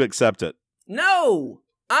this, would you accept it? No,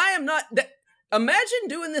 I am not. Imagine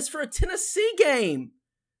doing this for a Tennessee game.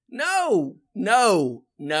 No.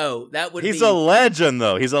 That would. He's a legend,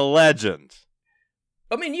 though. He's a legend.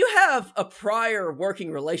 I mean, you have a prior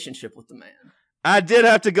working relationship with the man. I did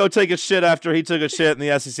have to go take a shit after he took a shit in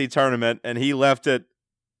the SEC tournament, and he left it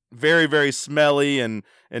very, very smelly and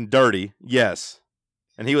dirty. Yes.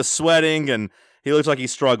 And he was sweating, and he looked like he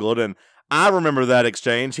struggled, and I remember that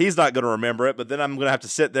exchange. He's not going to remember it, but then I'm going to have to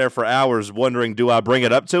sit there for hours wondering, do I bring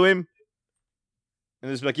it up to him?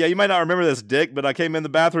 And just be like, yeah, you might not remember this, Dick, but I came in the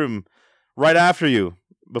bathroom right after you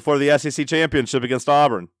before the SEC championship against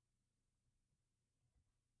Auburn.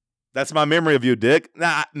 That's my memory of you, Dick.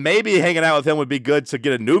 Now, maybe hanging out with him would be good to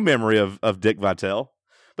get a new memory of Dick Vitale.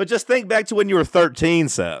 But just think back to when you were 13,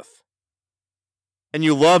 Seth. And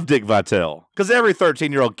you loved Dick Vitale. Because every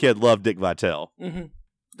 13-year-old kid loved Dick Vitale. Mm-hmm.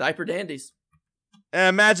 Diaper dandies. And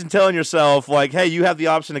imagine telling yourself, hey, you have the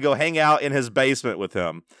option to go hang out in his basement with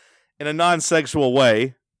him in a non-sexual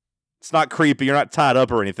way. It's not creepy. You're not tied up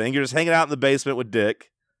or anything. You're just hanging out in the basement with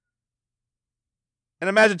Dick. And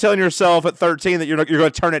imagine telling yourself at 13 that you're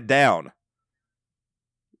going to turn it down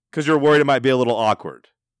because you're worried it might be a little awkward.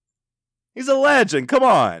 He's a legend. Come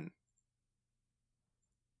on.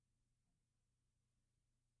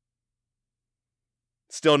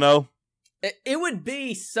 Still no? It would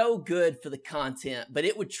be so good for the content, but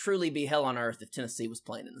it would truly be hell on earth if Tennessee was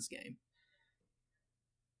playing in this game.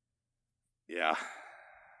 Yeah.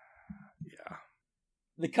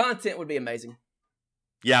 The content would be amazing.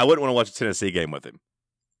 Yeah, I wouldn't want to watch a Tennessee game with him.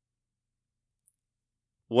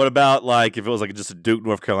 What about, if it was just a Duke,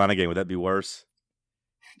 North Carolina game? Would that be worse?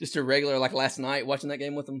 Just a regular, last night, watching that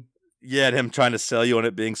game with him? Yeah, and him trying to sell you on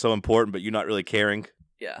it being so important, but you not really caring.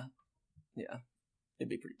 Yeah. It'd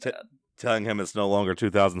be pretty bad. Telling him it's no longer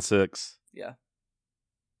 2006. Yeah.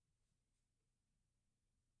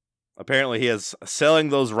 Apparently he is selling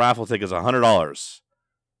those raffle tickets $100.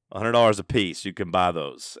 $100 a piece. You can buy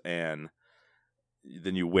those, and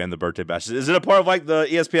then you win the birthday bash. Is it a part of the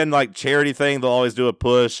ESPN charity thing? They'll always do a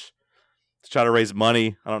push to try to raise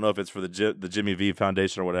money. I don't know if it's for the Jimmy V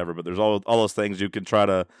Foundation or whatever, but there's all those things you can try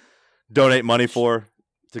to donate money for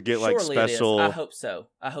to get Surely special. I hope so.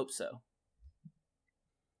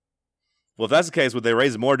 Well, if that's the case, would they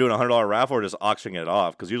raise more doing a $100 raffle or just auctioning it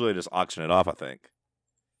off? Because usually they just auction it off, I think.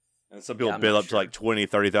 And some people bid up to $20,000,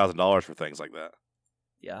 $30,000 for things like that.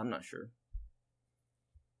 Yeah, I'm not sure.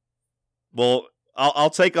 Well, I'll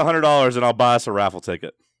take $100 and I'll buy us a raffle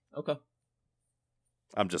ticket. Okay.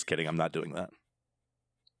 I'm just kidding. I'm not doing that.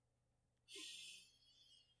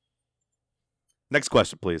 Next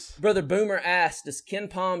question, please. Brother Boomer asks, does Ken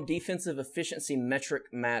Palm defensive efficiency metric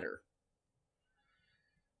matter?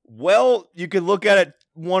 Well, you could look at it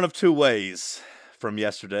one of two ways from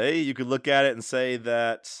yesterday. You could look at it and say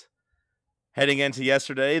that heading into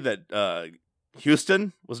yesterday that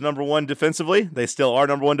Houston was number one defensively. They still are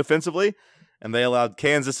number one defensively. And they allowed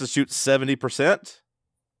Kansas to shoot 70%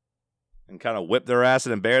 and kind of whip their ass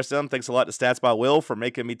and embarrass them. Thanks a lot to Stats by Will for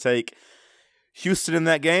making me take Houston in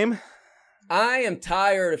that game. I am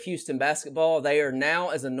tired of Houston basketball. They are now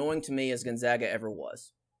as annoying to me as Gonzaga ever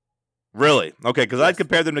was. Really? Okay, because Yes. I'd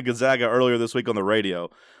compared them to Gonzaga earlier this week on the radio,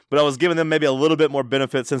 but I was giving them maybe a little bit more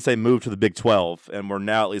benefit since they moved to the Big 12 and we're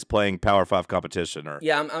now at least playing Power 5 competition or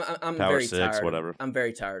Yeah, I'm Power very 6, tired. whatever. I'm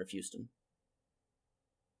very tired of Houston.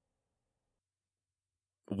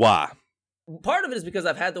 Why? Part of it is because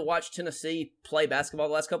I've had to watch Tennessee play basketball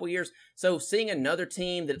the last couple of years. So seeing another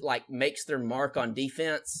team that like makes their mark on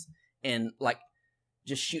defense and like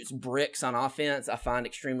just shoots bricks on offense, I find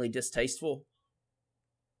extremely distasteful.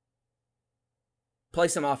 Play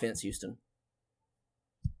some offense, Houston.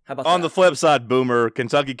 How about On that? the flip side, Boomer,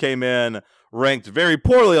 Kentucky came in ranked very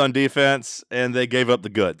poorly on defense, and they gave up the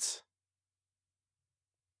goods.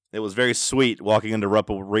 It was very sweet walking into Rupp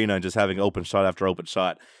Arena and just having open shot after open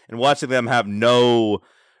shot, and watching them have no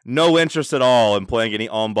interest at all in playing any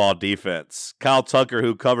on-ball defense. Kyle Tucker,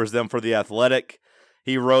 who covers them for The Athletic,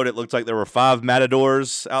 he wrote it looked like there were 5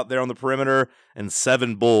 Matadors out there on the perimeter and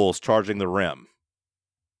 7 Bulls charging the rim.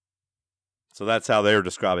 So that's how they're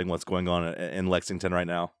describing what's going on in Lexington right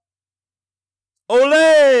now.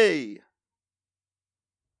 Ole!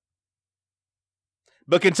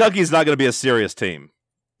 But Kentucky's not going to be a serious team.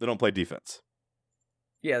 They don't play defense.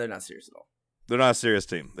 Yeah, they're not serious at all. They're not a serious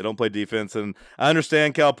team. They don't play defense. And I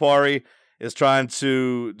understand Calipari is trying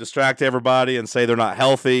to distract everybody and say they're not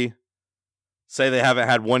healthy. Say they haven't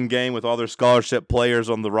had one game with all their scholarship players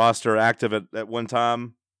on the roster active at one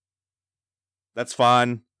time. That's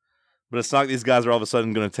fine. But it's not like these guys are all of a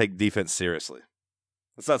sudden going to take defense seriously.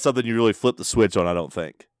 It's not something you really flip the switch on, I don't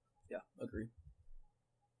think. Yeah, agree.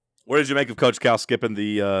 What did you make of Coach Cal skipping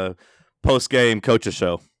the post-game coaches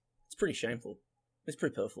show? It's pretty shameful. It's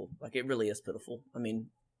pretty pitiful. Like, it really is pitiful. I mean,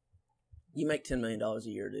 you make $10 million a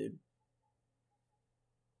year, dude.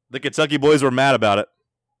 The Kentucky boys were mad about it.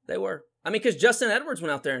 They were. I mean, because Justin Edwards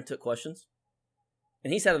went out there and took questions.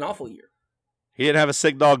 And he's had an awful year. He didn't have a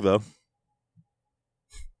sick dog, though.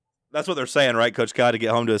 That's what they're saying, right, Coach Kai, to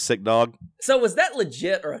get home to a sick dog? So was that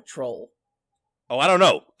legit or a troll? Oh, I don't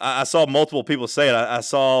know. I saw multiple people say it. I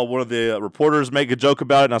saw one of the reporters make a joke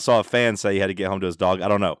about it, and I saw a fan say he had to get home to his dog. I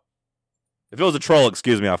don't know. If it was a troll,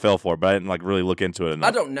 excuse me, I fell for it, but I didn't really look into it enough.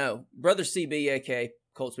 I don't know. Brother CB, a.k.a.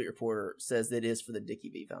 Cold Sweet Reporter, says that it is for the Dickie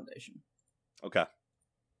V Foundation. Okay.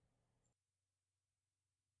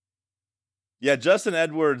 Yeah, Justin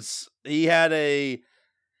Edwards, he had a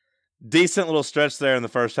decent little stretch there in the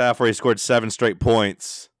first half where he scored 7 straight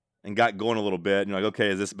points and got going a little bit. And you're like, okay,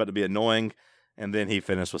 is this about to be annoying? And then he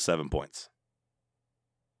finished with 7 points.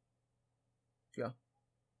 Yeah.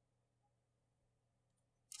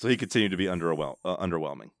 So he continued to be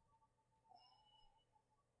underwhelming.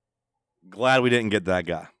 Glad we didn't get that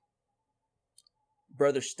guy.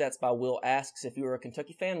 Brother Stats by Will asks, if you were a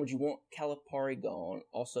Kentucky fan, would you want Calipari gone?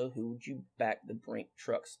 Also, who would you back the Brink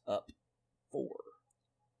trucks up for?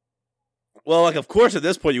 Well, of course, at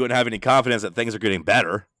this point, you wouldn't have any confidence that things are getting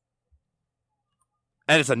better.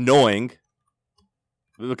 And it's annoying.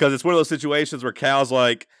 Because it's one of those situations where Cal's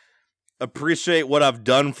like, appreciate what I've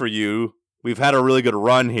done for you. We've had a really good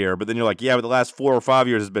run here. But then you're like, yeah, but the last 4 or 5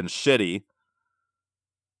 years has been shitty.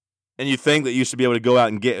 And you think that you should be able to go out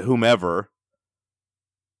and get whomever.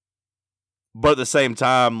 But at the same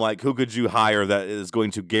time, like, who could you hire that is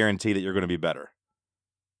going to guarantee that you're going to be better?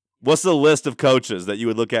 What's the list of coaches that you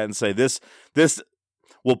would look at and say, this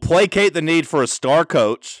will placate the need for a star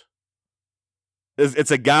coach?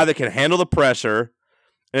 It's a guy that can handle the pressure,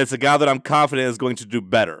 and it's a guy that I'm confident is going to do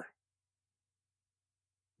better.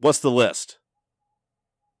 What's the list?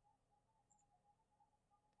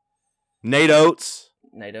 Nate Oates.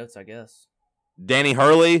 Nate Oates, I guess. Danny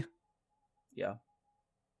Hurley. Yeah.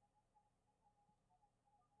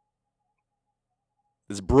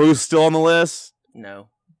 Is Bruce still on the list? No.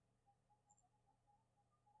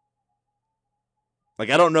 Like,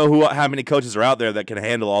 I don't know how many coaches are out there that can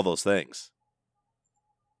handle all those things.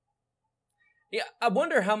 Yeah, I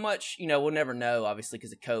wonder how much, we'll never know, obviously,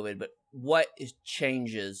 because of COVID, but what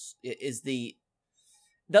changes is the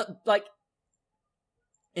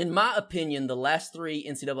in my opinion, the last 3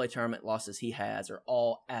 NCAA tournament losses he has are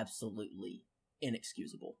all absolutely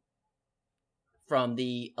inexcusable. From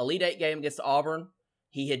the Elite 8 game against Auburn,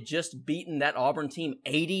 he had just beaten that Auburn team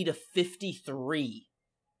 80-53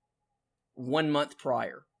 1 month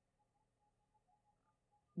prior.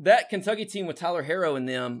 That Kentucky team with Tyler Harrow in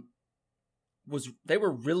them they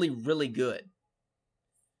were really, really good.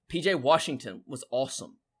 PJ Washington was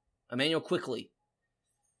awesome. Emmanuel Quickley.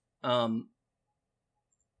 And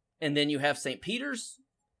then you have St. Peter's.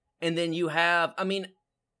 And then you have,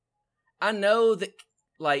 I know that,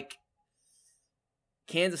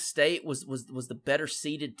 Kansas State was the better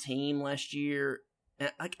seeded team last year.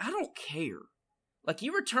 And, I don't care.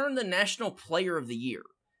 You returned the National Player of the Year.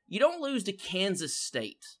 You don't lose to Kansas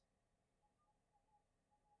State.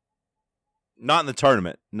 Not in the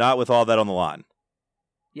tournament. Not with all that on the line.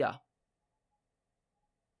 Yeah.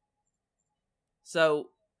 So,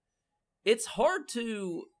 it's hard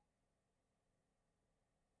to...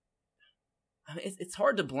 I mean, it's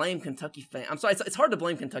hard to blame Kentucky fans. I'm sorry, it's hard to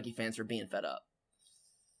blame Kentucky fans for being fed up.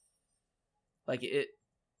 Like, it...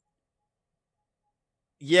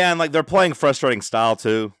 Yeah, and like they're playing frustrating style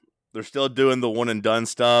too. They're still doing the one and done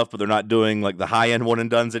stuff, but they're not doing like the high end one and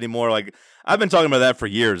dones anymore. Like I've been talking about that for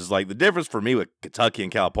years. It's like the difference for me with Kentucky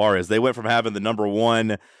and Calipari is they went from having the number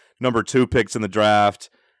 1, number 2 picks in the draft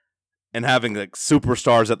and having like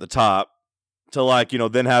superstars at the top to like, you know,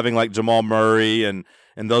 then having like Jamal Murray and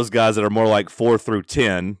those guys that are more like 4 through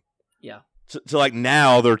 10. Yeah. To like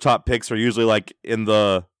now their top picks are usually like in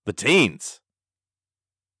the teens.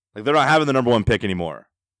 Like they're not having the number 1 pick anymore.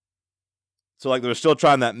 So, like, they're still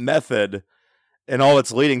trying that method, and all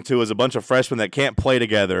it's leading to is a bunch of freshmen that can't play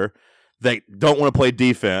together, that don't want to play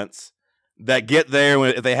defense, that get there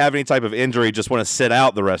when, if they have any type of injury, just want to sit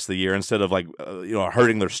out the rest of the year instead of, like,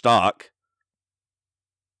 hurting their stock.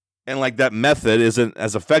 And, like, that method isn't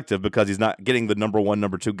as effective because he's not getting the number 1,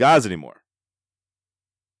 number 2 guys anymore.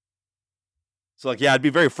 So, like, yeah, I'd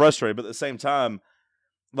be very frustrated, but at the same time,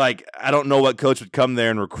 like, I don't know what coach would come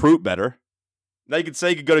there and recruit better. Now, you could say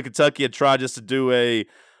you could go to Kentucky and try just to do a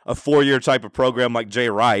 4-year type of program like Jay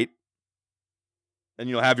Wright and,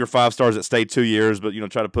 have your 5 stars that stay 2 years, but,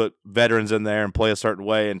 try to put veterans in there and play a certain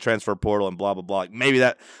way and transfer portal and blah, blah, blah. Like maybe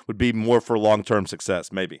that would be more for long-term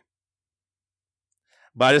success, maybe.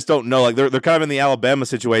 But I just don't know. Like they're kind of in the Alabama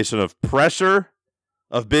situation of pressure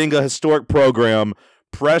of being a historic program,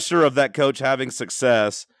 pressure of that coach having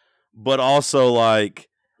success, but also like,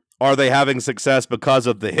 are they having success because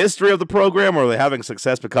of the history of the program, or are they having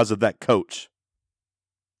success because of that coach?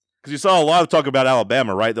 Because you saw a lot of talk about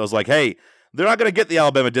Alabama, right? That was like, hey, they're not going to get the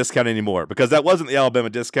Alabama discount anymore because that wasn't the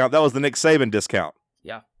Alabama discount. That was the Nick Saban discount.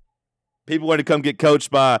 Yeah. People wanted to come get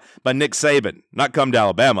coached by Nick Saban, not come to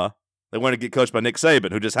Alabama. They wanted to get coached by Nick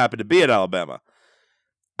Saban, who just happened to be at Alabama.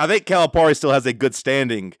 I think Calipari still has a good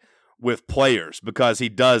standing with players because he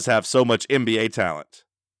does have so much NBA talent.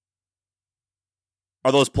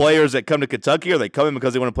 Are those players that come to Kentucky, are they coming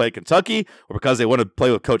because they want to play at Kentucky or because they want to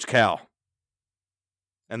play with Coach Cal?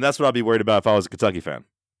 And that's what I'd be worried about if I was a Kentucky fan.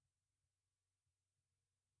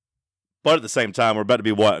 But at the same time, we're about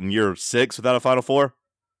to be, in year 6 without a Final Four?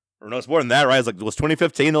 Or no, it's more than that, right? It's like, was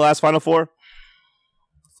 2015 the last Final Four?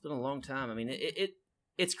 It's been a long time. I mean,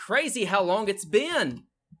 it's crazy how long it's been.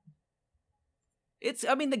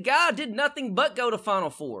 The guy did nothing but go to Final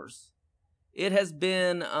Fours. It has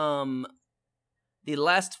been, the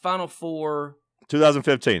last Final Four...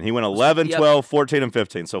 2015. He went 11, 12, 14, and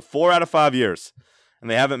 15. So 4 out of 5 years. And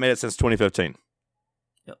they haven't made it since 2015.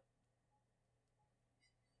 Yep.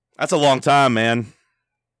 That's a long time, man.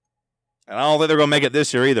 And I don't think they're going to make it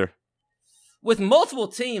this year either. With multiple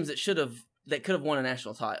teams that could have won a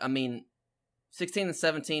national title. I mean, 16 and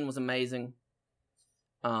 17 was amazing.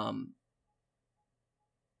 18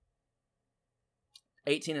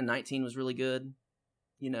 and 19 was really good,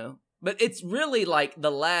 But it's really like the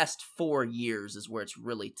last 4 years is where it's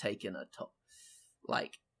really taken a toll.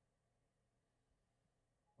 Like,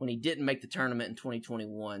 when he didn't make the tournament in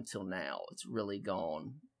 2021 till now, it's really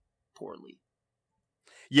gone poorly.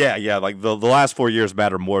 Yeah. Like the last 4 years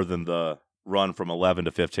matter more than the run from 11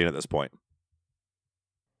 to 15 at this point.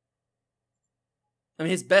 I mean,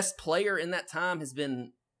 his best player in that time has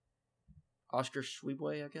been Oscar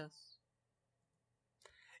Tshiebwe, I guess.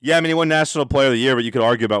 Yeah, I mean, he won National Player of the Year, but you could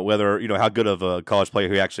argue about whether, how good of a college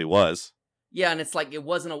player he actually was. Yeah, and it's like it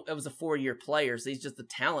was a 4-year player, so he's just the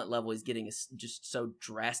talent level he's getting is just so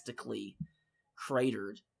drastically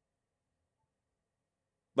cratered.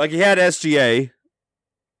 Like he had SGA.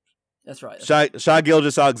 That's right. Shai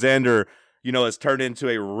Gilgeous-Alexander, has turned into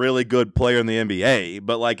a really good player in the NBA,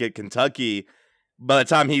 but like at Kentucky, by the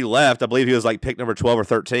time he left, I believe he was like pick number 12 or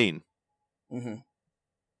 13. Mm-hmm.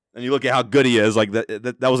 And you look at how good he is, like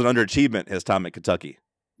that was an underachievement his time at Kentucky.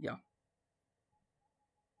 Yeah.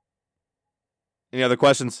 Any other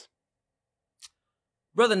questions?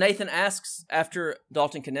 Brother Nathan asks, after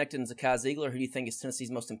Dalton Connected and Zakai Ziegler, who do you think is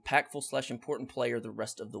Tennessee's most impactful / important player the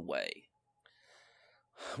rest of the way?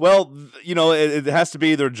 Well, it has to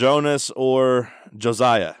be either Jonas or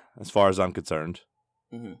Josiah, as far as I'm concerned.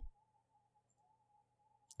 Mm-hmm.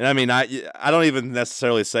 And I mean, I don't even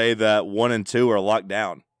necessarily say that 1 and 2 are locked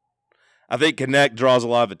down. I think Connect draws a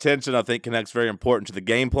lot of attention. I think Connect's very important to the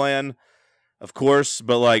game plan, of course.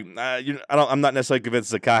 But like, I'm not necessarily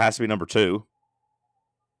convinced Zakai has to be number 2.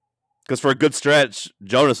 Because for a good stretch,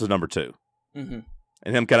 Jonas was number 2. Mm-hmm.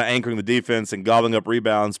 and him kind of anchoring the defense and gobbling up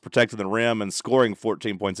rebounds, protecting the rim, and scoring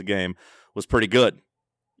 14 points a game was pretty good.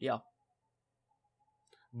 Yeah.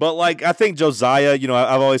 But, like, I think Josiah,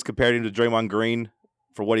 I've always compared him to Draymond Green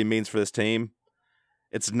for what he means for this team.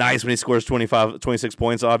 It's nice when he scores 26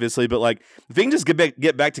 points, obviously, but, like, if he can just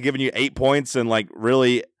get back to giving you 8 points and, like,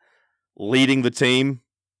 really leading the team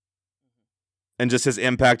and just his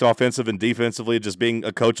impact offensive and defensively, just being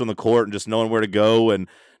a coach on the court and just knowing where to go and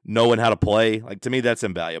knowing how to play, like, to me, that's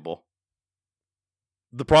invaluable.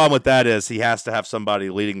 The problem with that is he has to have somebody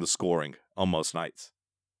leading the scoring on most nights.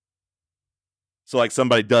 So, like,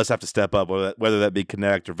 somebody does have to step up, whether that be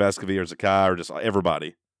Connect or Vescovy or Zakai or just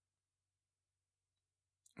everybody.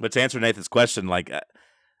 But to answer Nathan's question, like,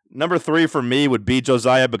 number 3 for me would be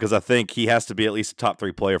Josiah because I think he has to be at least a top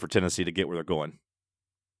 3 player for Tennessee to get where they're going.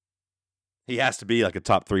 He has to be, like, a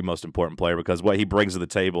top 3 most important player because what he brings to the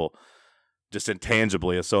table just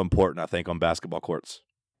intangibly is so important, I think, on basketball courts.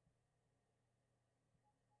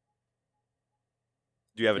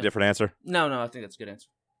 Do you have a different answer? No, I think that's a good answer.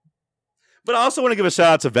 But I also want to give a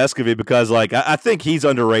shout out to Vescovy because, like, I think he's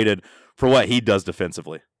underrated for what he does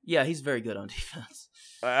defensively. Yeah, he's very good on defense.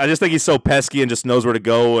 I just think he's so pesky and just knows where to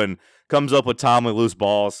go and comes up with timely loose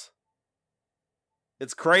balls.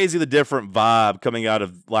 It's crazy the different vibe coming out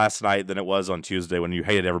of last night than it was on Tuesday when you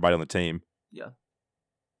hated everybody on the team. Yeah.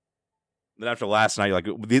 Then after last night, like,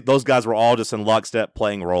 those guys were all just in lockstep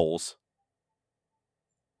playing roles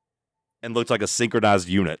and looked like a synchronized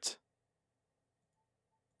unit.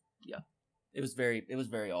 Yeah. It was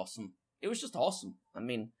very awesome. It was just awesome. I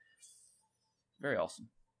mean, very awesome.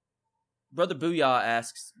 Brother Booyah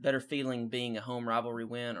asks, better feeling being a home rivalry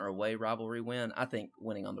win or away rivalry win? I think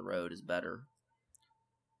winning on the road is better.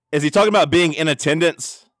 Is he talking about being in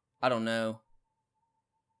attendance? I don't know.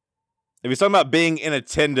 If he's talking about being in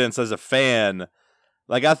attendance as a fan,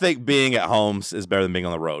 like, I think being at home is better than being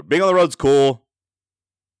on the road. Being on the road's cool,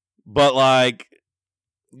 but, like,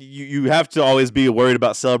 you have to always be worried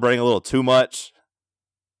about celebrating a little too much.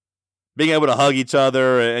 Being able to hug each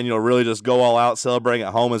other and, really just go all out celebrating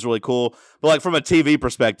at home is really cool. But, like, from a TV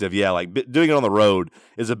perspective, yeah, like, doing it on the road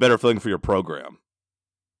is a better feeling for your program.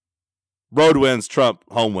 Road wins trump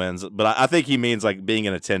home wins, but I think he means, like, being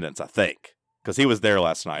in attendance, I think. Because he was there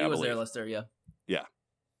last night, I believe. He was there last night, yeah. Yeah.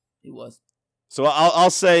 He was. So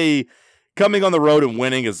I'll say coming on the road and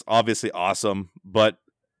winning is obviously awesome, but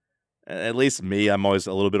at least me, I'm always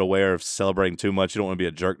a little bit aware of celebrating too much. You don't want to be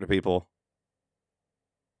a jerk to people.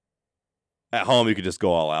 At home, you can just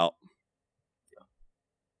go all out. Yeah.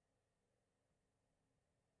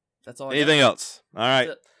 That's all. Anything else? All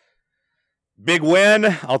right. Big win.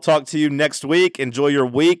 I'll talk to you next week. Enjoy your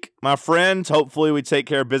week, my friends. Hopefully we take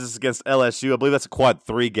care of business against LSU. I believe that's a quad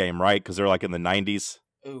 3 game, right? Because they're like in the 90s.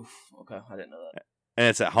 Oof. Okay. I didn't know that. And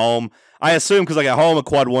it's at home. I assume because, like, at home, a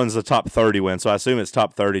quad 1 is a top 30 win. So I assume it's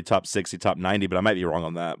top 30, top 60, top 90. But I might be wrong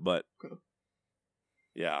on that. But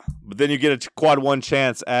yeah. But then you get a quad 1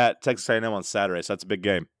 chance at Texas A&M on Saturday. So that's a big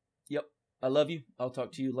game. Yep. I love you. I'll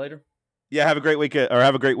talk to you later. Yeah. Have a great week,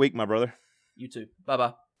 have a great week, my brother. You too.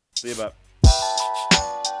 Bye-bye. See you, bye.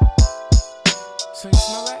 So you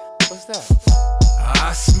smell that? What's that?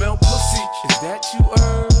 I smell pussy. Is that you,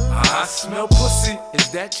 I smell pussy.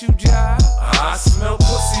 Is that you, Jive? I smell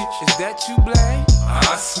pussy. Is that you, Blay?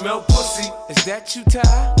 I smell pussy. Is that you,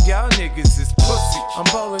 Ty? Y'all niggas is pussy. I'm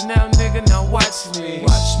ballin' now, nigga. Now watch me.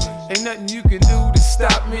 Ain't nothing you can do to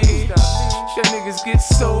stop me. Y'all niggas get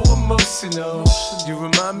so emotional. You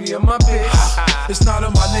remind me of my bitch. It's not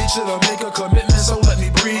in my nature to make a commitment, so let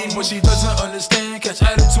me breathe. When she doesn't understand, catch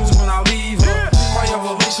attitudes when I leave her. Prior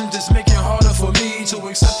relations just make it harder for me to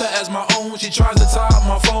accept her as my own. She tries to tie up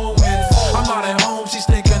my phone when I'm not at home. She's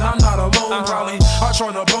thinking I'm not alone. Probably I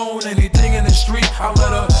try to bone anything in the street. I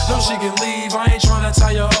let her know she can leave. I ain't trying to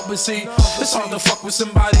tie her up, but see, it's hard to fuck with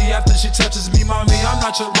somebody after she touches me, mommy. I'm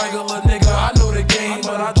not your regular nigga. I know the game,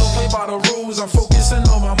 but I don't play by the rules. I'm focusing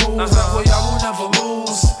on my moves. That way I will never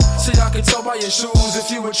lose. See, I can tell by your shoes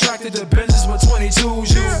if you attracted to Benzes with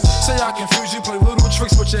 22s. You say I confuse you, play little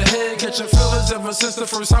tricks with your head. Catch your feelings ever since the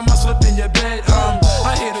first time I slept in your bed.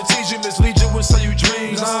 I here to tease you, mislead you, and say you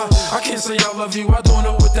dreams. I can't say I love you, I don't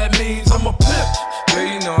know what that means. I'm a pimp. Girl,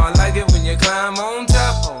 you know I like it when you climb on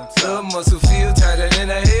top. Love muscle feel tighter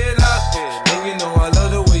than a headlock. And you know I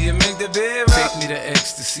love the way you make the bed rock. Take me to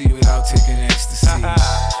ecstasy without taking ecstasy.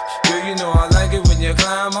 Girl, you know I like it when you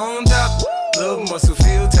climb on top. Love muscle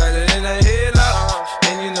feel tighter than a headlock.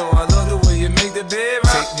 And you know I love the way you make the bed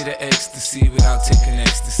rock. Take me to ecstasy without taking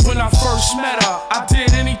ecstasy. When I first met her, I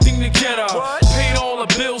did anything to get her. Paid all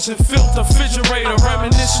the bills and filled the refrigerator.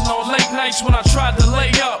 Reminiscing on late nights when I tried to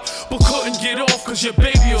lay up, but couldn't get off cause your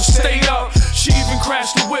baby will stay up. She even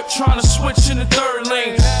crashed the whip trying to switch in the third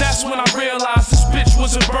lane. That's when I realized this bitch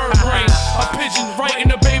was a bird brain. A pigeon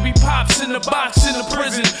writing the baby pops in the box in the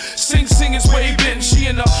prison. Sing is waving. She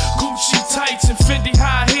in the Gucci tights and Fendi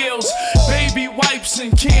high heels. Baby wipes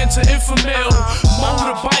and cans of Infamil.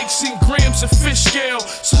 Motorbikes and grams of fish scale.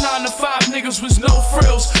 So 9 to 5 niggas was no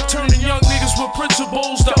frills. Turning young niggas with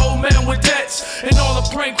principles to old men with debts. And all the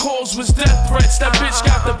prank calls was death threats. That bitch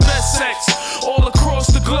got the best sex all across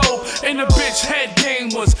the globe. And the bitch head game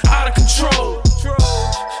was out of control.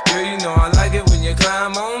 Girl, you know I like it when you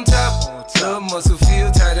climb on top. Love muscle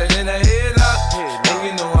feel tighter than a headlock. And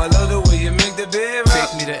you know I love the way you make the bed rock.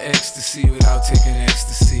 Take me to ecstasy without taking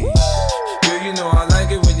ecstasy. Girl, you know I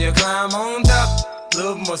like it when you climb on top.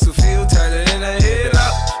 Love muscle feel tighter than a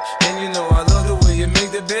headlock. And you know I love the way you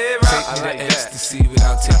make the bed rock. Take me to ecstasy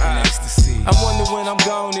without taking ecstasy. I wonder when I'm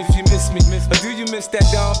gone if you miss me. Or do you miss that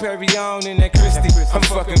Dom Perignon and that Christie? I'm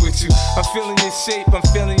fucking with you. I'm feeling your shape, I'm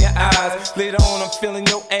feeling your eyes. Later on, I'm feeling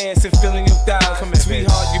your ass and feeling your thighs.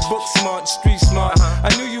 Sweetheart, you book smart, street smart. I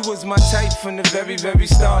knew you was my type from the very, very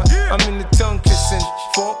start. I'm in the tongue kissing,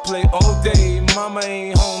 foreplay all day. Mama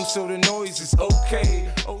ain't home, so the noise is okay.